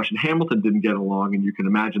Rush and Hamilton didn't get along, and you can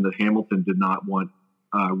imagine that Hamilton did not want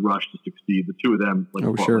Rush to succeed. The two of them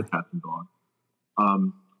fought like cats and dogs.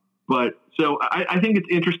 But so I think it's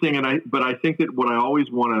interesting, but I think that what I always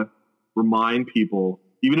want to remind people,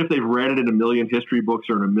 even if they've read it in a million history books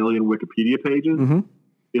or in a million Wikipedia pages, mm-hmm.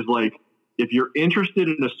 is if you're interested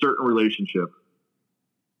in a certain relationship,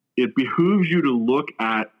 it behooves you to look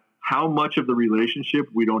at how much of the relationship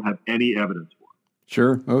we don't have any evidence for.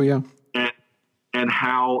 Sure. Oh, yeah. and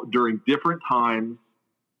how during different times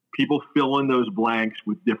people fill in those blanks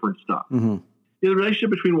with different stuff. Mm-hmm. The relationship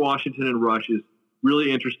between Washington and Rush is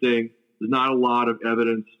really interesting. There's not a lot of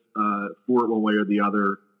evidence for it one way or the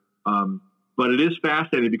other. But it is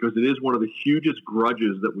fascinating because it is one of the hugest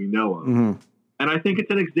grudges that we know of. Mm-hmm. And I think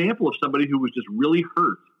it's an example of somebody who was just really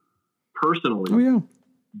hurt personally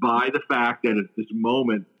by the fact that at this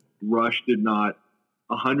moment, Rush did not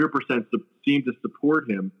 100% seem to support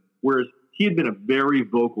him, whereas he had been a very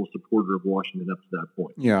vocal supporter of Washington up to that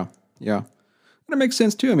point. Yeah, yeah. And it makes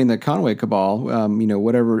sense, too. I mean, the Conway cabal,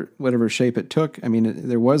 whatever shape it took, I mean,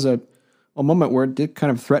 there was a moment where it did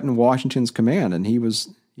kind of threaten Washington's command, and he was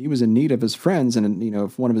in need of his friends, and,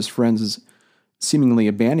 if one of his friends is seemingly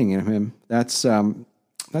abandoning him, that's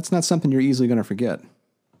not something you're easily going to forget.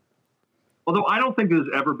 Although I don't think there's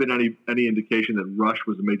ever been any indication that Rush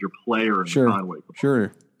was a major player in the Conway cabal.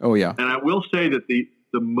 Sure. Oh, yeah. And I will say that the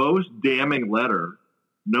most damning letter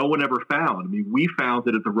no one ever found. I mean, we found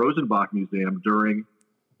it at the Rosenbach Museum during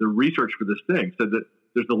the research for this thing. Said that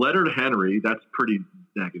there's a letter to Henry, that's pretty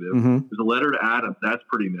negative. Mm-hmm. There's a letter to Adams, that's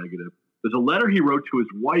pretty negative. There's a letter he wrote to his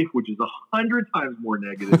wife, which is 100 times more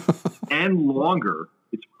negative and longer.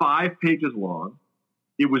 It's 5 pages long.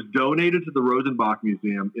 It was donated to the Rosenbach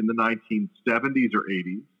Museum in the 1970s or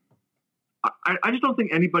 80s. I just don't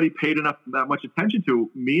think anybody paid that much attention to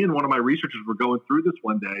it. Me and one of my researchers were going through this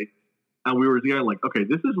one day, and we were going like, okay,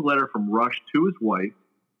 this is a letter from Rush to his wife,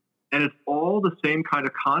 and it's all the same kind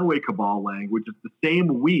of Conway cabal language. It's the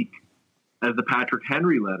same week as the Patrick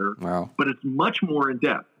Henry letter, but it's much more in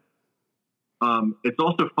depth. It's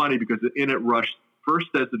also funny because in it, Rush first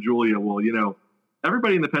says to Julia, well,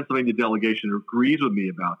 everybody in the Pennsylvania delegation agrees with me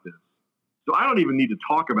about this. So I don't even need to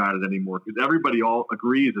talk about it anymore because everybody all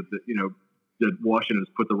agrees that Washington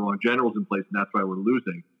has put the wrong generals in place and that's why we're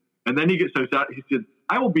losing. And then he said,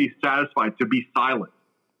 I will be satisfied to be silent.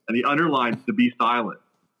 And he underlines to be silent.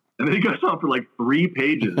 And then he goes on for like 3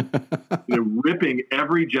 pages, ripping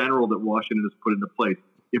every general that Washington has put into place.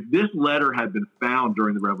 If this letter had been found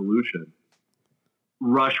during the Revolution,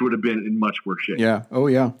 Rush would have been in much worse shape. Yeah. Oh,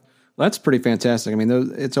 yeah. Well, that's pretty fantastic. I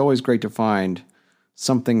mean, it's always great to find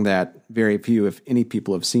something that very few, if any,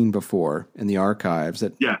 people have seen before in the archives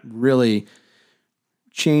that really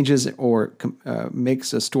changes or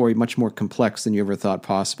makes a story much more complex than you ever thought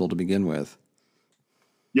possible to begin with.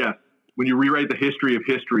 Yeah. When you rewrite the history of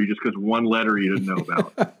history just because one letter you didn't know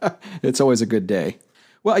about. It's always a good day.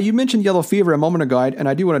 Well, you mentioned yellow fever a moment ago, and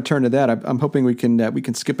I do want to turn to that. I'm hoping we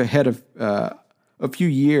can skip ahead of a few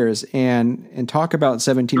years and talk about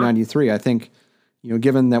 1793. Sure. I think,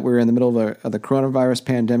 given that we're in the middle of the coronavirus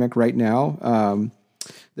pandemic right now,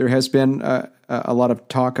 there has been a lot of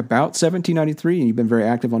talk about 1793, and you've been very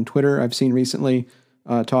active on Twitter, I've seen recently,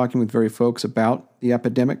 talking with various folks about the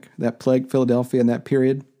epidemic that plagued Philadelphia in that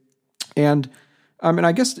period. And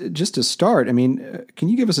I guess just to start, can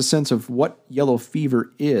you give us a sense of what yellow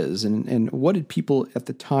fever is and what did people at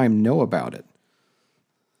the time know about it?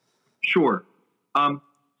 Sure.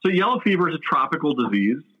 So yellow fever is a tropical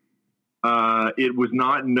disease. It was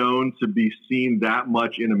not known to be seen that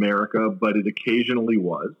much in America, but it occasionally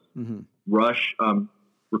was. Mm-hmm. Rush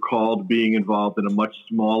recalled being involved in a much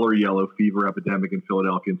smaller yellow fever epidemic in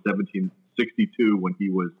Philadelphia in 1762 when he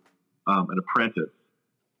was an apprentice.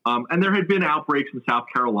 And there had been outbreaks in South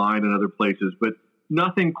Carolina and other places, but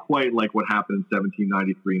nothing quite like what happened in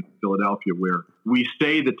 1793 in Philadelphia, where we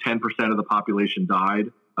say that 10% of the population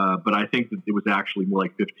died. But I think that it was actually more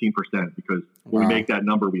like 15% because when we make that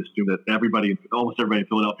number, we assume that almost everybody in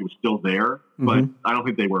Philadelphia was still there, but I don't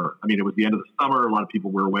think they were. I mean, it was the end of the summer. A lot of people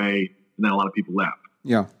were away and then a lot of people left.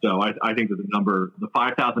 Yeah. So I think that the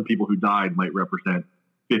 5,000 people who died might represent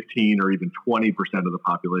 15 or even 20% of the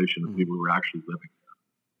population of people who were actually living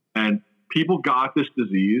there. And people got this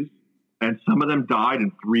disease and some of them died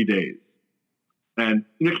in 3 days. And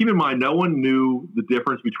keep in mind, no one knew the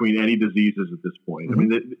difference between any diseases at this point. Mm-hmm. I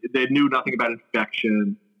mean, they knew nothing about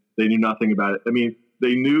infection. They knew nothing about it. I mean,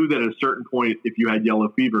 they knew that at a certain point, if you had yellow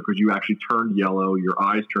fever, because you actually turned yellow, your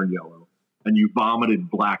eyes turned yellow, and you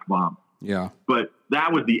vomited black vomit. Yeah. But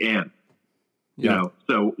that was the end.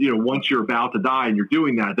 So once you're about to die and you're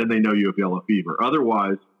doing that, then they know you have yellow fever.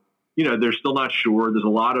 Otherwise, they're still not sure. There's a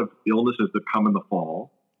lot of illnesses that come in the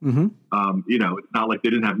fall. Mm-hmm. It's not like they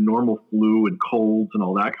didn't have normal flu and colds and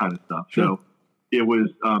all that kind of stuff. Sure. So it was,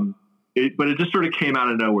 but it just sort of came out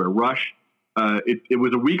of nowhere. Rush, it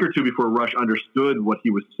was a week or two before Rush understood what he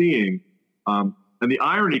was seeing. And the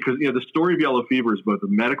irony, because, the story of yellow fever is both a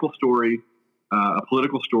medical story, a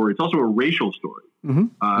political story. It's also a racial story,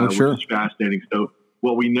 which is fascinating. So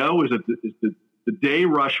what we know is that the day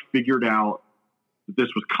Rush figured out that this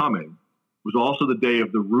was coming, was also the day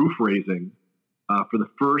of the roof raising for the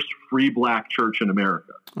first free black church in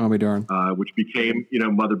America. I'll be darned. Which became,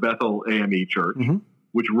 Mother Bethel AME Church,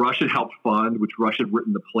 which Rush had helped fund, which Rush had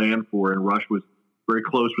written the plan for, and Rush was very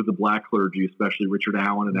close with the black clergy, especially Richard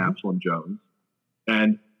Allen and Absalom Jones.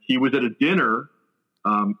 And he was at a dinner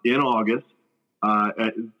in August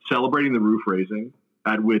celebrating the roof raising,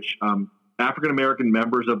 at which African-American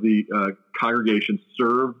members of the congregation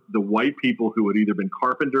served the white people who had either been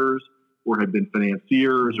carpenters or had been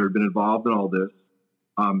financiers or had been involved in all this,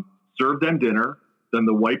 served them dinner. Then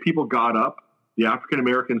the white people got up, the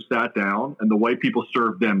African-Americans sat down, and the white people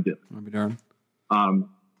served them dinner. I'll be darned.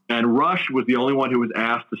 And Rush was the only one who was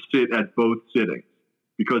asked to sit at both sittings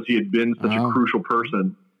because he had been such a crucial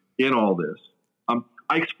person in all this.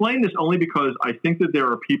 I explain this only because I think that there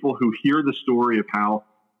are people who hear the story of how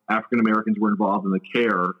African-Americans were involved in the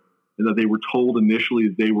care and that they were told initially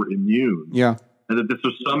that they were immune. Yeah. And that this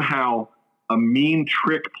was somehow a mean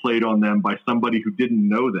trick played on them by somebody who didn't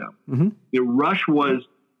know them. Rush was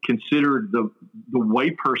considered the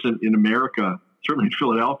white person in America, certainly in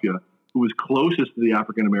Philadelphia, who was closest to the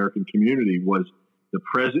African-American community, was the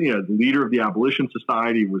president, the leader of the Abolition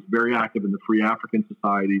Society, was very active in the Free African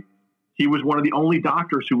Society. He was one of the only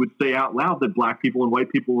doctors who would say out loud that black people and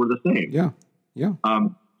white people were the same. Yeah. Yeah.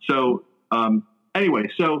 Anyway,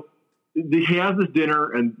 he has this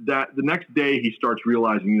dinner, and that the next day he starts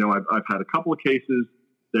realizing, I've had a couple of cases.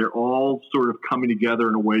 They're all sort of coming together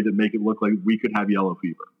in a way that make it look like we could have yellow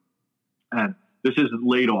fever. And this is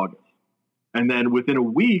late August. And then within a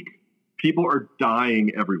week, people are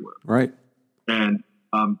dying everywhere. Right. And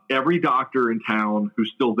every doctor in town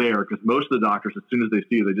who's still there, because most of the doctors, as soon as they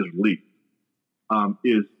see it, they just leave,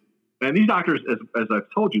 and these doctors, as I've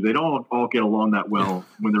told you, they don't all get along that well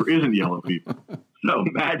when there isn't yellow fever. So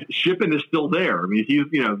Shippen is still there. I mean, he's,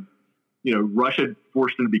 Rush had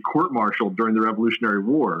forced him to be court-martialed during the Revolutionary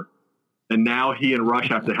War. And now he and Rush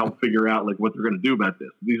have to help figure out what they're going to do about this.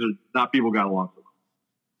 These are not people who got along so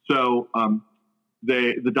well. So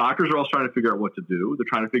the doctors are all trying to figure out what to do. They're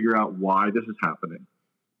trying to figure out why this is happening.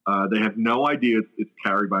 They have no idea it's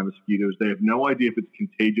carried by mosquitoes. They have no idea if it's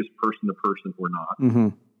contagious person to person or not.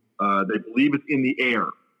 They believe it's in the air.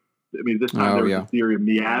 I mean, this time there was a theory of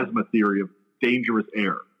miasma theory of dangerous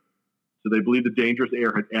air. So they believe the dangerous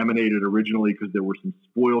air had emanated originally because there was some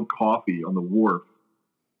spoiled coffee on the wharf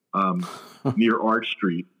near Arch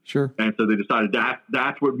Street. Sure. And so they decided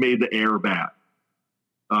that's what made the air bad.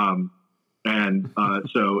 And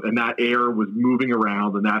that air was moving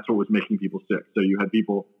around, and that's what was making people sick. So you had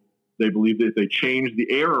people, they believed that if they changed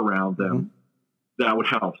the air around them, that would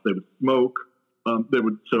help. So they would smoke. They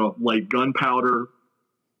would set off light gunpowder.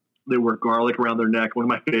 They wear garlic around their neck. One of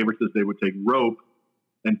my favorites is they would take rope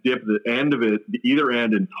and dip the end of it, either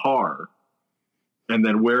end, in tar, and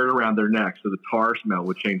then wear it around their neck so the tar smell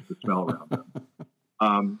would change the smell around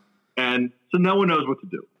them. And so no one knows what to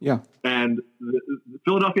do. Yeah. And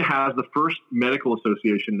Philadelphia has the first medical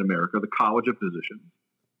association in America, the College of Physicians.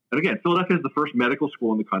 And again, Philadelphia is the first medical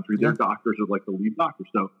school in the country. Their doctors are like the lead doctors.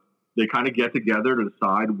 So they kind of get together to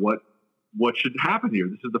decide what should happen here.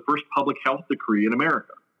 This is the first public health decree in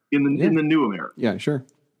America, in the new America. Yeah, sure.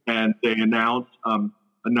 And they announce a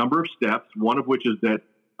number of steps, one of which is that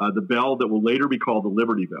the bell that will later be called the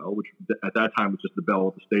Liberty Bell, which at that time was just the bell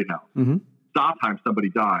at the State House, stop time somebody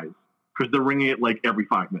dies, because they're ringing it like every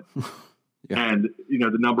 5 minutes. And,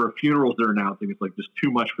 the number of funerals they're announcing is like just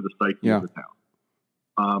too much for the psyche of the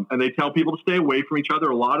town. And they tell people to stay away from each other.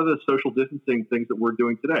 A lot of the social distancing things that we're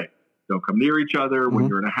doing today. Don't come near each other. When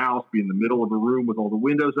you're in a house, be in the middle of a room with all the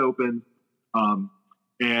windows open.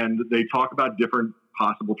 And they talk about different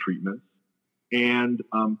possible treatments. And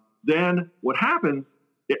then what happens,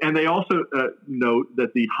 and they also note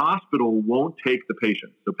that the hospital won't take the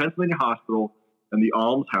patients. So Pennsylvania Hospital and the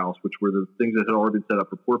Alms House, which were the things that had already been set up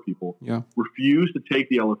for poor people, refused to take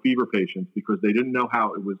the yellow fever patients because they didn't know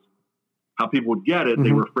how people would get it.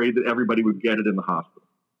 They were afraid that everybody would get it in the hospital.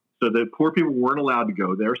 So the poor people weren't allowed to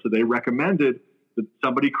go there. So they recommended that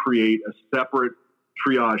somebody create a separate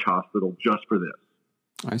triage hospital just for this.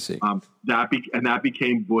 I see. That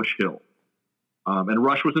became Bush Hill. And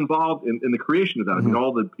Rush was involved in the creation of that. I mean,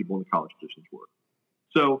 all the people in the college physicians were.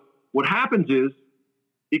 So what happens is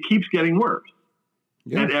it keeps getting worse.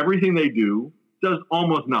 And everything they do does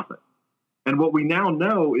almost nothing. And what we now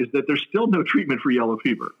know is that there's still no treatment for yellow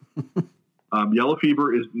fever. Yellow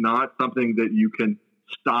fever is not something that you can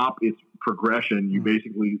stop its progression. You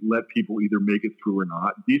basically let people either make it through or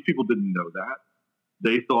not. These people didn't know that.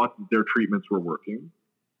 They thought that their treatments were working.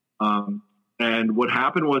 And what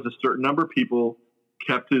happened was a certain number of people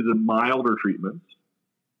kept to the milder treatments.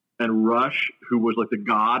 And Rush, who was like the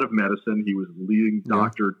god of medicine, he was a leading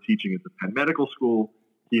doctor teaching at the Penn Medical School.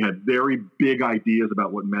 He had very big ideas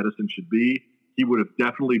about what medicine should be. He would have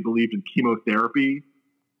definitely believed in chemotherapy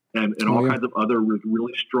and all kinds of other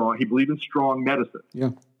really strong. He believed in strong medicine. Yeah.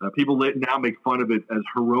 People now make fun of it as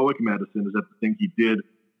heroic medicine, as if the thing he did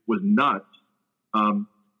was nuts.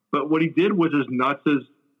 But what he did was as nuts as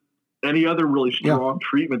any other really strong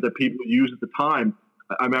treatment that people used at the time.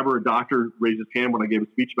 I remember a doctor raised his hand when I gave a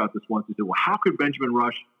speech about this once. He said, well, how could Benjamin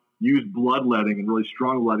Rush use bloodletting and really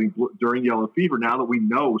strong bloodletting during yellow fever now that we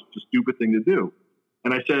know it's a stupid thing to do?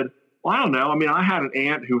 And I said, well, I don't know. I mean, I had an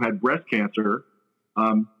aunt who had breast cancer.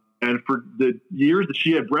 And for the years that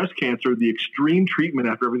she had breast cancer, the extreme treatment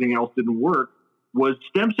after everything else didn't work was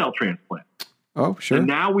stem cell transplant. Oh, sure. And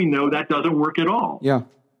now we know that doesn't work at all. Yeah.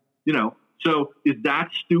 You know, so is that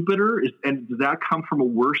stupider? And does that come from a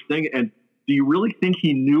worse thing? And do you really think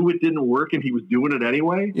he knew it didn't work and he was doing it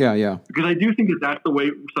anyway? Yeah, yeah. Because I do think that that's the way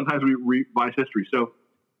sometimes we revise history. So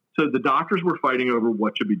the doctors were fighting over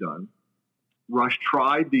what should be done. Rush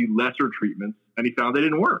tried the lesser treatments and he found they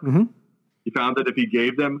didn't work. Mm-hmm. He found that if he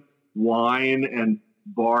gave them wine and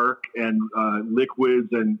bark and liquids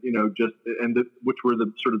and, you know, which were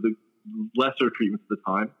the sort of the lesser treatments at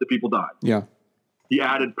the time, the people died. Yeah. He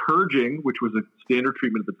added purging, which was a standard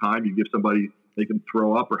treatment at the time. You give somebody, they can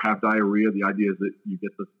throw up or have diarrhea. The idea is that you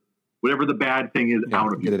get whatever the bad thing is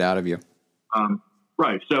out of you. Get it out of you.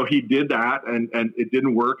 Right. So he did that and it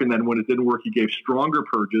didn't work. And then when it didn't work, he gave stronger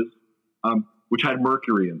purges, which had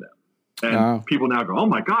mercury in them. And people now go, oh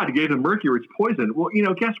my God, he gave them mercury. It's poison. Well, you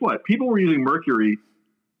know, guess what? People were using mercury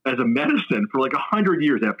as a medicine for like 100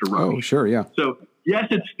 years after Rush. Oh, sure. Yeah. So yes,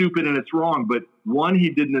 it's stupid and it's wrong, but one,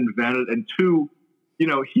 he didn't invent it. And two, you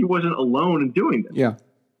know, he wasn't alone in doing this. Yeah.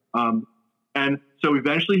 And so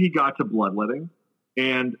eventually he got to bloodletting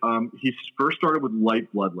and he first started with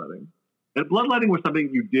light bloodletting. And bloodletting was something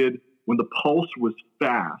you did when the pulse was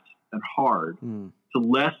fast and hard to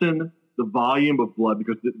lessen the volume of blood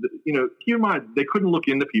because, you know, keep in mind, they couldn't look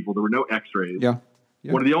into people. There were no x-rays. Yeah.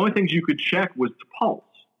 One of the only things you could check was the pulse.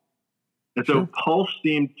 And so pulse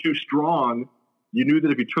seemed too strong. You knew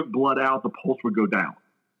that if you took blood out, the pulse would go down.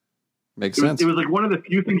 Makes sense. It was like one of the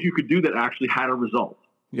few things you could do that actually had a result.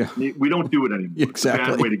 Yeah. We don't do it anymore. Exactly. It's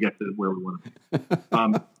a bad way to get to where we want to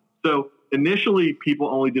be. So initially, people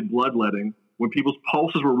only did bloodletting when people's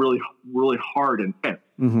pulses were really, really hard and tense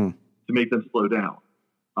to make them slow down.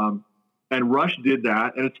 And Rush did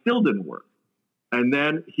that, and it still didn't work. And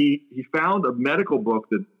then he found a medical book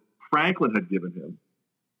that Franklin had given him.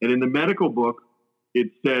 And in the medical book, it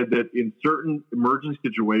said that in certain emergency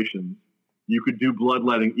situations, you could do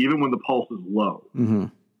bloodletting even when the pulse is low,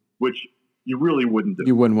 which you really wouldn't do.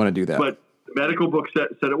 You wouldn't want to do that. But the medical book said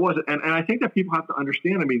it wasn't. And I think that people have to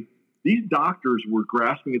understand, I mean, these doctors were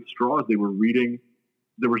grasping at straws. They were reading.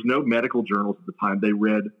 There was no medical journals at the time. They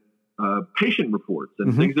read patient reports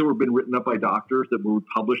and things that were been written up by doctors that were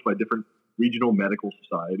published by different regional medical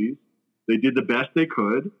societies. They did the best they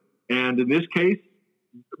could. And in this case,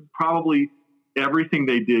 probably everything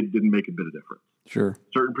they did didn't make a bit of difference. Sure.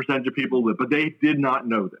 Certain percentage of people lived, but they did not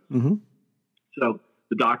know this. So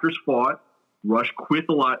the doctors fought. Rush quit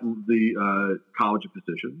the College of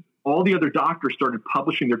Physicians. All the other doctors started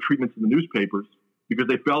publishing their treatments in the newspapers because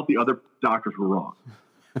they felt the other doctors were wrong.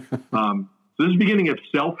 So this is the beginning of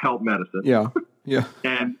self-help medicine. Yeah. Yeah.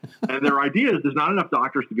 And their idea is there's not enough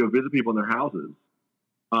doctors to go visit people in their houses.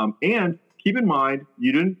 And keep in mind,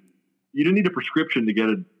 you didn't need a prescription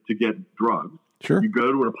to get drugs. Sure. You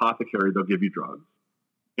go to an apothecary, they'll give you drugs.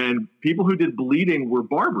 And people who did bleeding were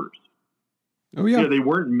barbers. Oh, yeah. They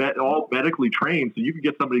weren't all medically trained, so you could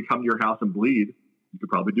get somebody to come to your house and bleed. You could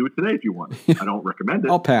probably do it today if you want. I don't recommend it.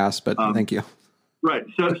 I'll pass, but thank you. Right.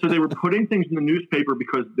 So they were putting things in the newspaper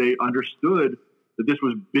because they understood that this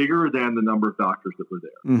was bigger than the number of doctors that were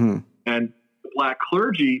there. And the black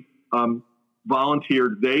clergy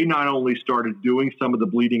volunteered. They not only started doing some of the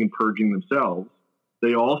bleeding and purging themselves,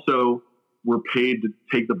 they also were paid to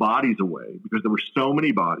take the bodies away because there were so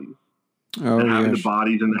many bodies. And having the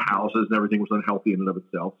bodies in the houses and everything was unhealthy in and of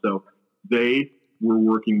itself. So they were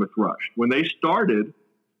working with Rush. When they started,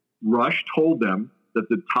 Rush told them that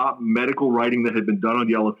the top medical writing that had been done on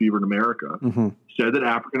yellow fever in America said that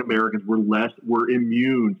African Americans were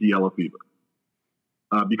immune to yellow fever.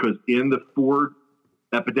 Because in the 4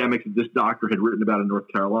 epidemics that this doctor had written about in North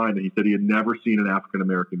Carolina, he said he had never seen an African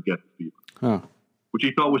American get the fever, which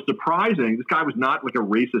he thought was surprising. This guy was not like a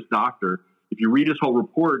racist doctor. If you read his whole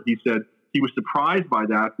report, he said he was surprised by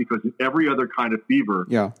that because in every other kind of fever,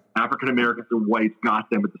 African Americans and whites got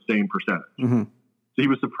them at the same percentage. So he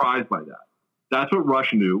was surprised by that. That's what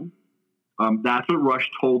Rush knew. That's what Rush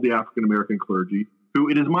told the African-American clergy, who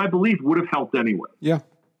it is my belief would have helped anyway. Yeah.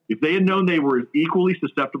 If they had known they were as equally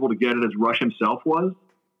susceptible to get it as Rush himself was,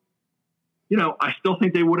 I still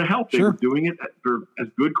think they would have helped. They Sure. were doing it as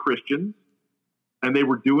good Christians, and they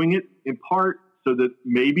were doing it in part so that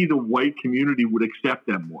maybe the white community would accept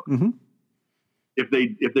them more. Mm-hmm. If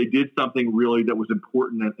they did something really that was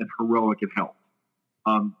important and heroic and helped.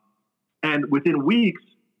 And within weeks,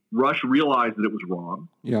 Rush realized that it was wrong.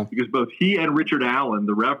 Yeah. Because both he and Richard Allen,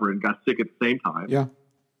 the Reverend, got sick at the same time. Yeah.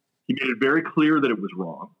 He made it very clear that it was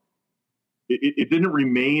wrong. It didn't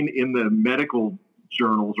remain in the medical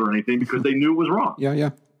journals or anything because they knew it was wrong. Yeah.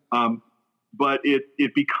 Yeah. But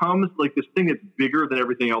it becomes like this thing that's bigger than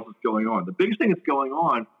everything else that's going on. The biggest thing that's going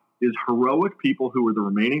on is heroic people who are the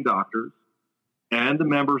remaining doctors and the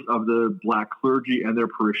members of the Black clergy and their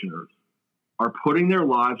parishioners are putting their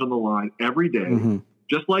lives on the line every day, Mm-hmm.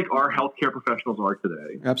 just like our healthcare professionals are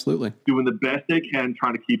today, Absolutely. doing the best they can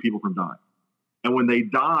trying to keep people from dying. And when they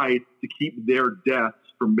die, to keep their deaths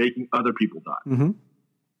from making other people die. Mm-hmm.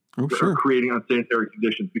 Oh, Or sure. creating unsanitary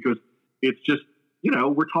conditions, because it's just,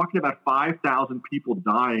 we're talking about 5,000 people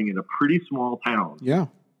dying in a pretty small town Yeah.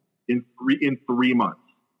 in 3 months.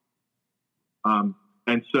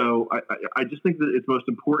 And so I just think that it's most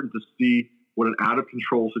important to see what an out of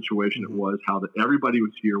control situation Mm-hmm. it was, how that everybody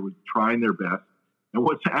was here was trying their best. And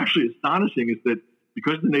what's actually astonishing is that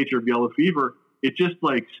because of the nature of yellow fever, it just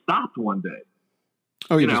like stopped one day.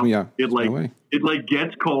 Oh, It just went away.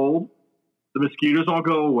 gets cold. The mosquitoes all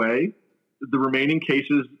go away. The remaining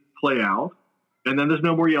cases play out. And then there's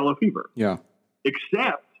no more yellow fever. Yeah.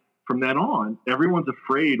 Except from then on, everyone's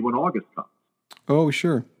afraid when August comes. Oh,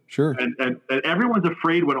 sure. Sure. And everyone's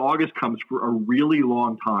afraid when August comes for a really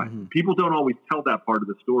long time. Mm-hmm. People don't always tell that part of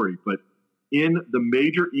the story, but in the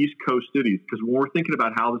major East Coast cities, because when we're thinking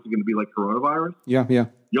about how this is going to be like coronavirus, Yeah. Yeah.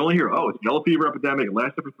 you only hear, it's yellow fever epidemic. It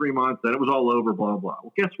lasted for 3 months. Then it was all over, blah, blah.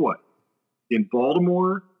 Well, guess what? In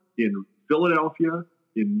Baltimore, in Philadelphia,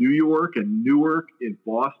 in New York and Newark, in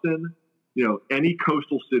Boston, any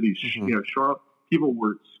coastal cities, Mm-hmm. Charlotte, people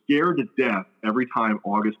were scared to death every time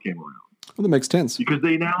August came around Well, that makes sense. because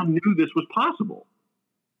they now knew this was possible.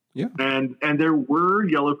 Yeah. And there were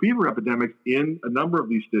yellow fever epidemics in a number of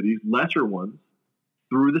these cities, lesser ones,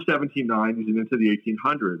 through the 1790s and into the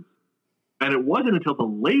 1800s. And it wasn't until the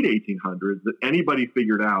late 1800s that anybody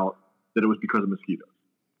figured out that it was because of mosquitoes.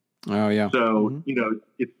 Oh, yeah. So,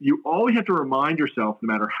 you always have to remind yourself,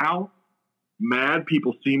 no matter how mad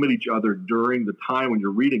people seem at each other during the time when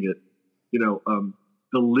you're reading it,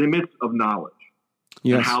 the limits of knowledge.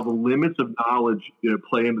 Yes. And how the limits of knowledge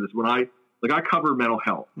play into this. When I cover mental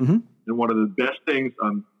health, Mm-hmm. and one of the best things,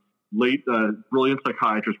 brilliant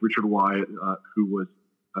psychiatrist Richard Wyatt, who was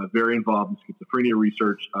very involved in schizophrenia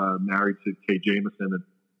research, married to Kay Jamison, and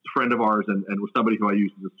a friend of ours, and was somebody who I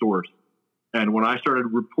used as a source. And when I started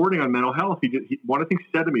reporting on mental health, one of the things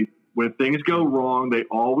he said to me: when things go wrong, they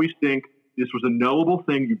always think this was a knowable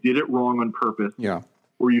thing. You did it wrong on purpose, Yeah.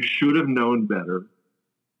 or you should have known better.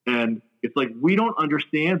 And it's like we don't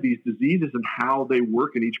understand these diseases and how they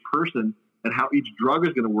work in each person and how each drug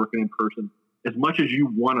is going to work in person as much as you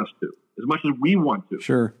want us to, as much as we want to.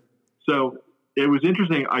 Sure. So it was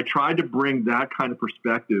interesting. I tried to bring that kind of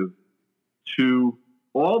perspective to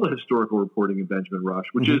all the historical reporting in Benjamin Rush,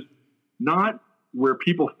 which Mm-hmm. is not where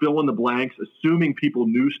people fill in the blanks, assuming people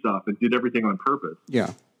knew stuff and did everything on purpose,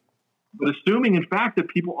 Yeah. but assuming, in fact, that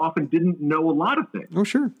people often didn't know a lot of things Oh,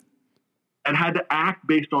 sure. and had to act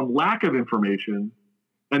based on lack of information,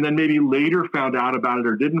 and then maybe later found out about it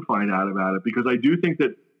or didn't find out about it. Because I do think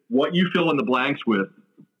that what you fill in the blanks with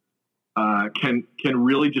can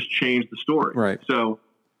really just change the story. Right. So,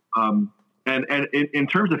 and in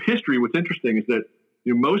terms of history, what's interesting is that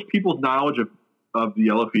most people's knowledge of the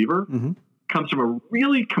yellow fever Mm-hmm. comes from a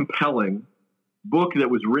really compelling book that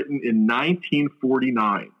was written in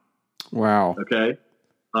 1949. Wow. Okay.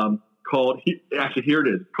 Called, here it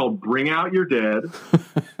is, called Bring Out Your Dead.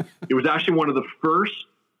 It was actually one of the first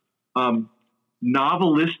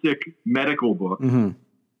novelistic medical books. Mm-hmm.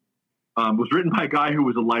 Was written by a guy who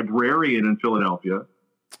was a librarian in Philadelphia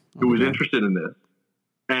who was interested in this.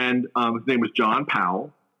 And his name was John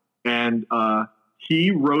Powell. And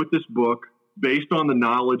he wrote this book based on the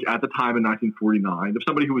knowledge at the time in 1949 of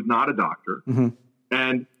somebody who was not a doctor. Mm-hmm.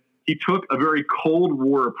 And he took a very Cold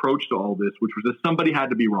War approach to all this, which was that somebody had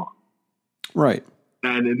to be wrong. Right.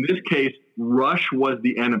 And in this case, Rush was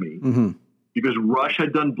the enemy Mm-hmm. because Rush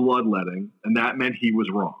had done bloodletting, and that meant he was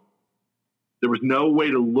wrong. There was no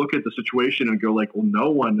way to look at the situation and go like, well,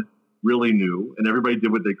 no one really knew, and everybody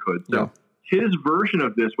did what they could. So his version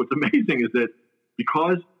of this, what's amazing is that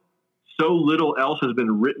because so little else has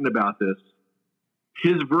been written about this.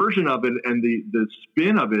 His version of it and the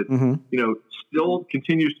spin of it, still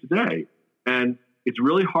continues today. And it's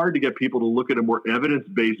really hard to get people to look at a more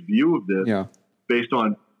evidence-based view of this based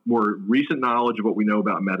on more recent knowledge of what we know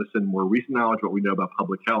about medicine, more recent knowledge of what we know about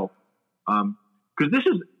public health. Because this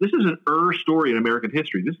is an story in American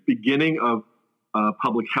history. This is the beginning of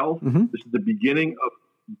public health. This is the beginning of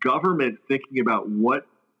government thinking about what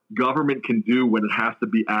government can do when it has to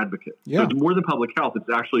be advocate. So it's more than public health. It's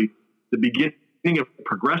actually the beginning of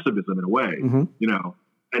progressivism in a way,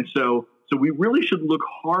 And so we really should look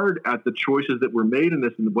hard at the choices that were made in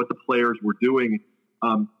this and what the players were doing,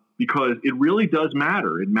 because it really does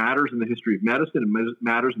matter. It matters in the history of medicine. It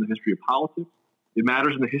matters in the history of politics. It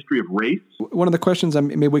matters in the history of race. One of the questions,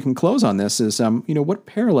 maybe we can close on this, is, what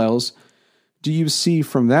parallels do you see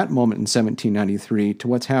from that moment in 1793 to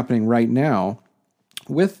what's happening right now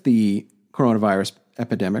with the coronavirus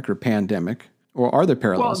epidemic or pandemic? Or are there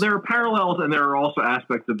parallels? Well, there are parallels, and there are also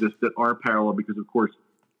aspects of this that aren't parallel because, of course,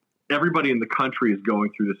 everybody in the country is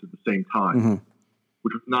going through this at the same time,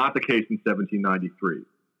 which was not the case in 1793.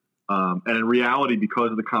 And in reality,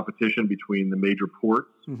 because of the competition between the major ports,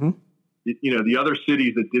 the other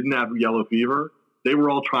cities that didn't have yellow fever, they were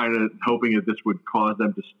all hoping that this would cause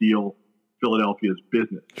them to steal Philadelphia's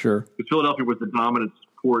business. Sure. Because Philadelphia was the dominant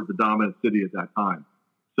port, the dominant city at that time.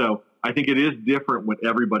 So I think it is different when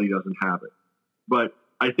everybody doesn't have it. But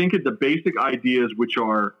I think that the basic ideas, which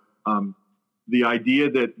are the idea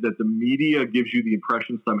that the media gives you the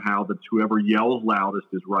impression somehow that whoever yells loudest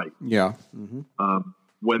is right. Yeah.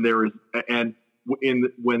 When there is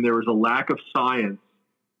a lack of science,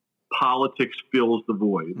 politics fills the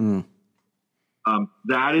void.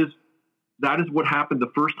 That is what happened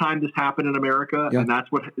the first time this happened in America, and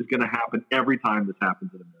that's what is going to happen every time this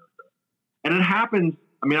happens in America. And it happens.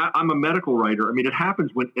 I mean, I'm a medical writer. I mean, it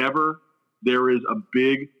happens whenever there is a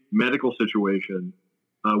big medical situation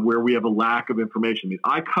where we have a lack of information. I mean,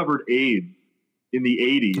 I covered AIDS in the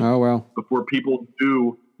 80s. Oh, wow. Before people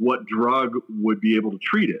knew what drug would be able to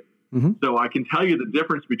treat it. So I can tell you the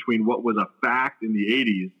difference between what was a fact in the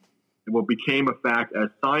 80s and what became a fact as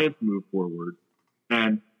science moved forward.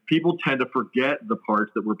 And people tend to forget the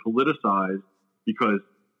parts that were politicized because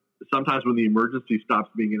sometimes when the emergency stops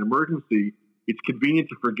being an emergency, it's convenient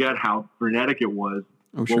to forget how frenetic it was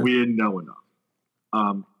when we didn't know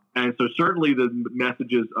enough. And so certainly the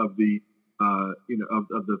messages of the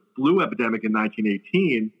of the flu epidemic in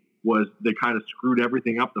 1918 was they kind of screwed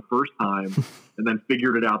everything up the first time and then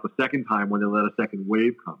figured it out the second time when they let a second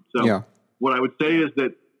wave come. So what I would say is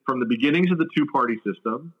that from the beginnings of the two-party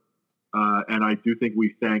system, and I do think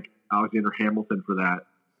we thank Alexander Hamilton for that,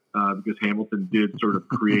 because Hamilton did sort of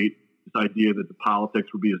create this idea that the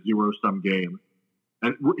politics would be a zero-sum game.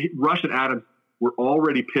 And Rush and Adams were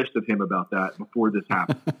already pissed at him about that before this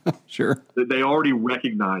happened. Sure. They already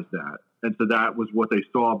recognized that. And so that was what they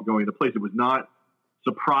saw going into place. It was not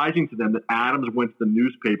surprising to them that Adams went to the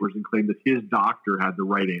newspapers and claimed that his doctor had the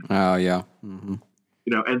right answer. Oh, yeah.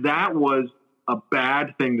 And that was a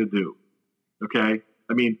bad thing to do. Okay.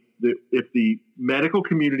 I mean, if the medical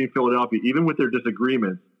community in Philadelphia, even with their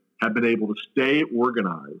disagreements, had been able to stay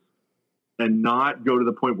organized and not go to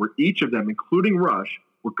the point where each of them, including Rush,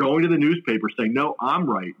 were going to the newspaper saying, no, I'm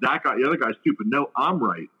right. That guy, the other guy's stupid. No, I'm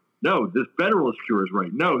right. No, this Federalist cure is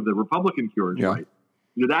right. No, the Republican cure is right.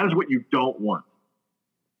 That is what you don't want.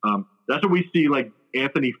 That's what we see, like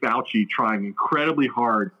Anthony Fauci trying incredibly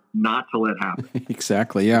hard not to let happen.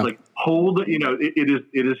 Exactly. Yeah. It's like hold, it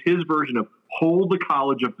is his version of hold the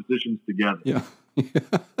College of Physicians together. Yeah.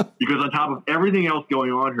 Because on top of everything else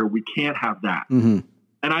going on here, we can't have that. And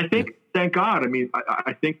I think, thank God, I mean,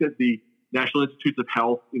 I think that the National Institutes of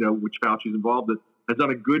Health, which Fauci's involved in, has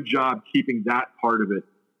done a good job keeping that part of it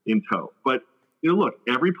in tow. But, look,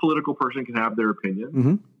 every political person can have their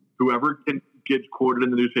opinion. Whoever can get quoted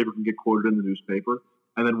in the newspaper can get quoted in the newspaper.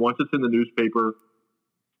 And then once it's in the newspaper,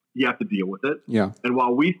 you have to deal with it. Yeah. And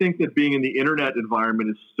while we think that being in the internet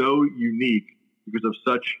environment is so unique because of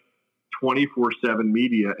such 24/7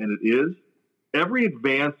 media, and it is, every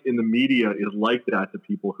advance in the media is like that to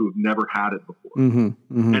people who have never had it before. And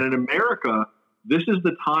in America, this is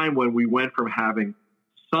the time when we went from having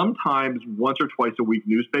sometimes once or twice a week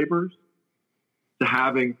newspapers to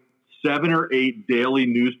having 7 or 8 daily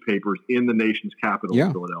newspapers in the nation's capital,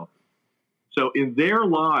 Philadelphia. So in their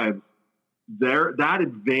lives, that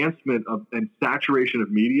advancement of and saturation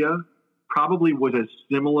of media probably was as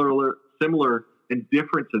similar and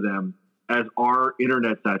different to them as our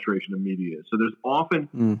internet saturation of media. So there's often,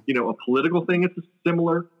 a political thing that's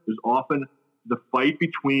similar. There's often the fight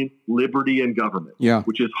between liberty and government,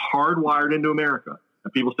 which is hardwired into America.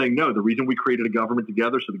 And people saying, no, the reason we created a government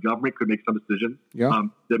together so the government could make some decisions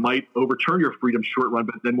that might overturn your freedom short run,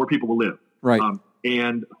 but then more people will live. Right.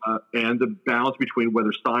 And the balance between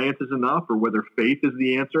whether science is enough or whether faith is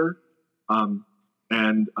the answer.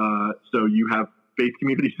 So you have faith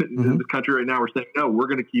communities in this country right now are saying, no, we're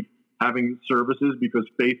going to keep having services because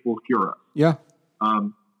faith will cure us. Yeah.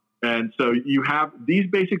 And so you have these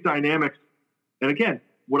basic dynamics. And again,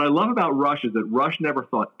 what I love about Rush is that Rush never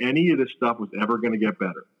thought any of this stuff was ever going to get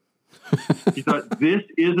better. He thought, this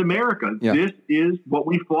is America. Yeah. This is what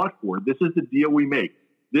we fought for. This is the deal we make.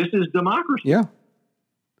 This is democracy. Yeah.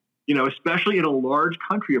 You know, especially in a large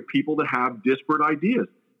country of people that have disparate ideas.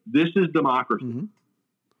 This is democracy. Mm-hmm.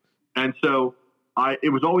 And so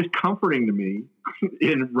it was always comforting to me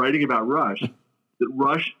in writing about Rush that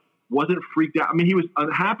Rush wasn't freaked out. I mean, he was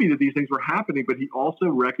unhappy that these things were happening, but he also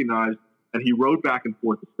recognized, and he wrote back and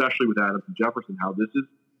forth, especially with Adams and Jefferson, how this is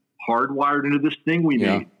hardwired into this thing we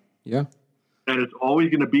made. Yeah. And it's always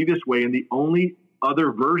going to be this way. And the only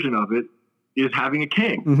other version of it is having a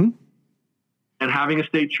king and having a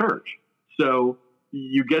state church. So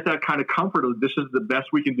you get that kind of comfort of this is the best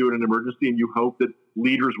we can do in an emergency, and you hope that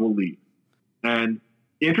leaders will lead. And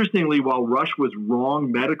interestingly, while Rush was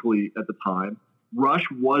wrong medically at the time, Rush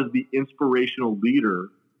was the inspirational leader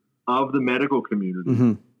of the medical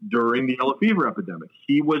community during the yellow fever epidemic.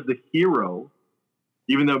 He was the hero,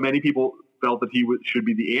 even though many people felt that he should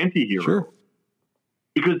be the anti-hero. Sure.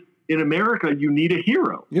 Because in America, you need a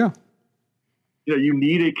hero. Yeah. You know, you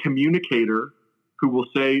need a communicator who will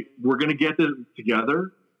say, we're going to get this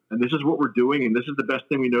together, and this is what we're doing, and this is the best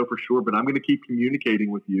thing we know for sure, but I'm going to keep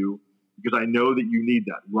communicating with you because I know that you need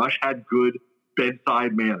that. Rush had good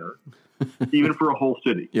bedside manner, even for a whole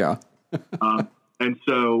city. Yeah. And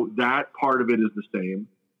so that part of it is the same.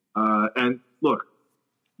 And look,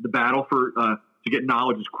 the battle for to get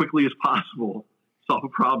knowledge as quickly as possible, solve a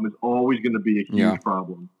problem, is always going to be a huge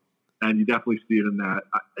problem. And you definitely see it in that.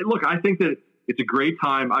 Look, I think that it's a great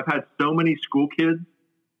time. I've had so many school kids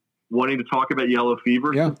wanting to talk about yellow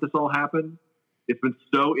fever since this all happened. It's been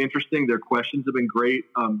so interesting. Their questions have been great.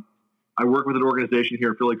 I work with an organization here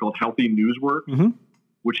in Philly called Healthy Newsworks,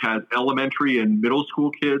 which has elementary and middle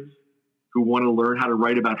school kids who want to learn how to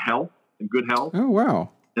write about health and good health. Oh,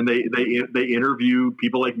 wow. And they interview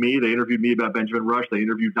people like me. They interviewed me about Benjamin Rush. They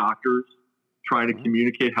interview doctors trying to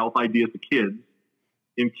communicate health ideas to kids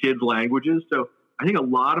in kids' languages. So I think a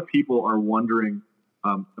lot of people are wondering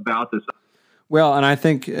about this. Well, and I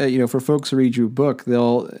think, for folks who read your book,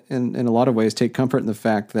 they'll, in a lot of ways, take comfort in the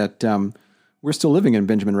fact that we're still living in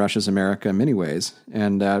Benjamin Rush's America in many ways.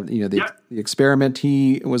 And, the experiment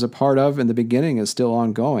he was a part of in the beginning is still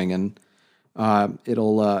ongoing. And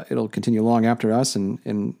it'll continue long after us,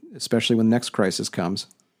 and especially when the next crisis comes.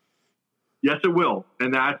 Yes, it will.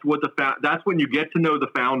 And that's what that's when you get to know the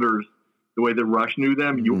founders the way that Rush knew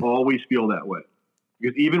them. You always feel that way,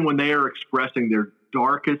 because even when they are expressing their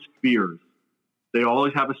darkest fears, they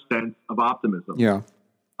always have a sense of optimism. Yeah.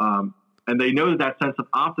 And they know that sense of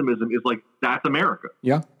optimism is like, that's America.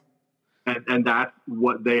 Yeah. And that's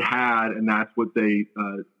what they had, and that's what they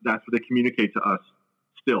communicate to us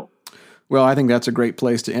still. Well, I think that's a great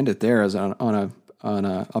place to end it there, as on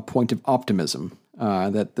a point of optimism,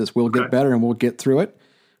 that this will get better and we'll get through it.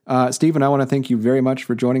 Stephen, I want to thank you very much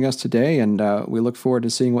for joining us today, and we look forward to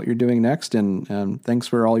seeing what you're doing next. And thanks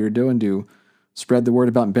for all you're doing to spread the word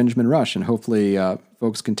about Benjamin Rush, and hopefully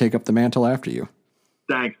folks can take up the mantle after you.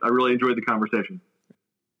 Thanks. I really enjoyed the conversation.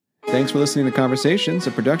 Thanks for listening to Conversations,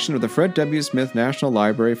 a production of the Fred W. Smith National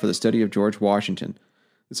Library for the Study of George Washington.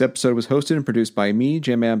 This episode was hosted and produced by me,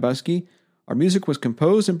 Jim Ambusky. Our music was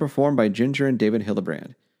composed and performed by Ginger and David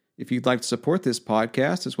Hillebrand. If you'd like to support this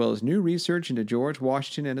podcast, as well as new research into George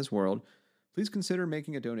Washington and his world, please consider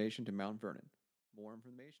making a donation to Mount Vernon. More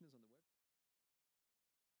information is on the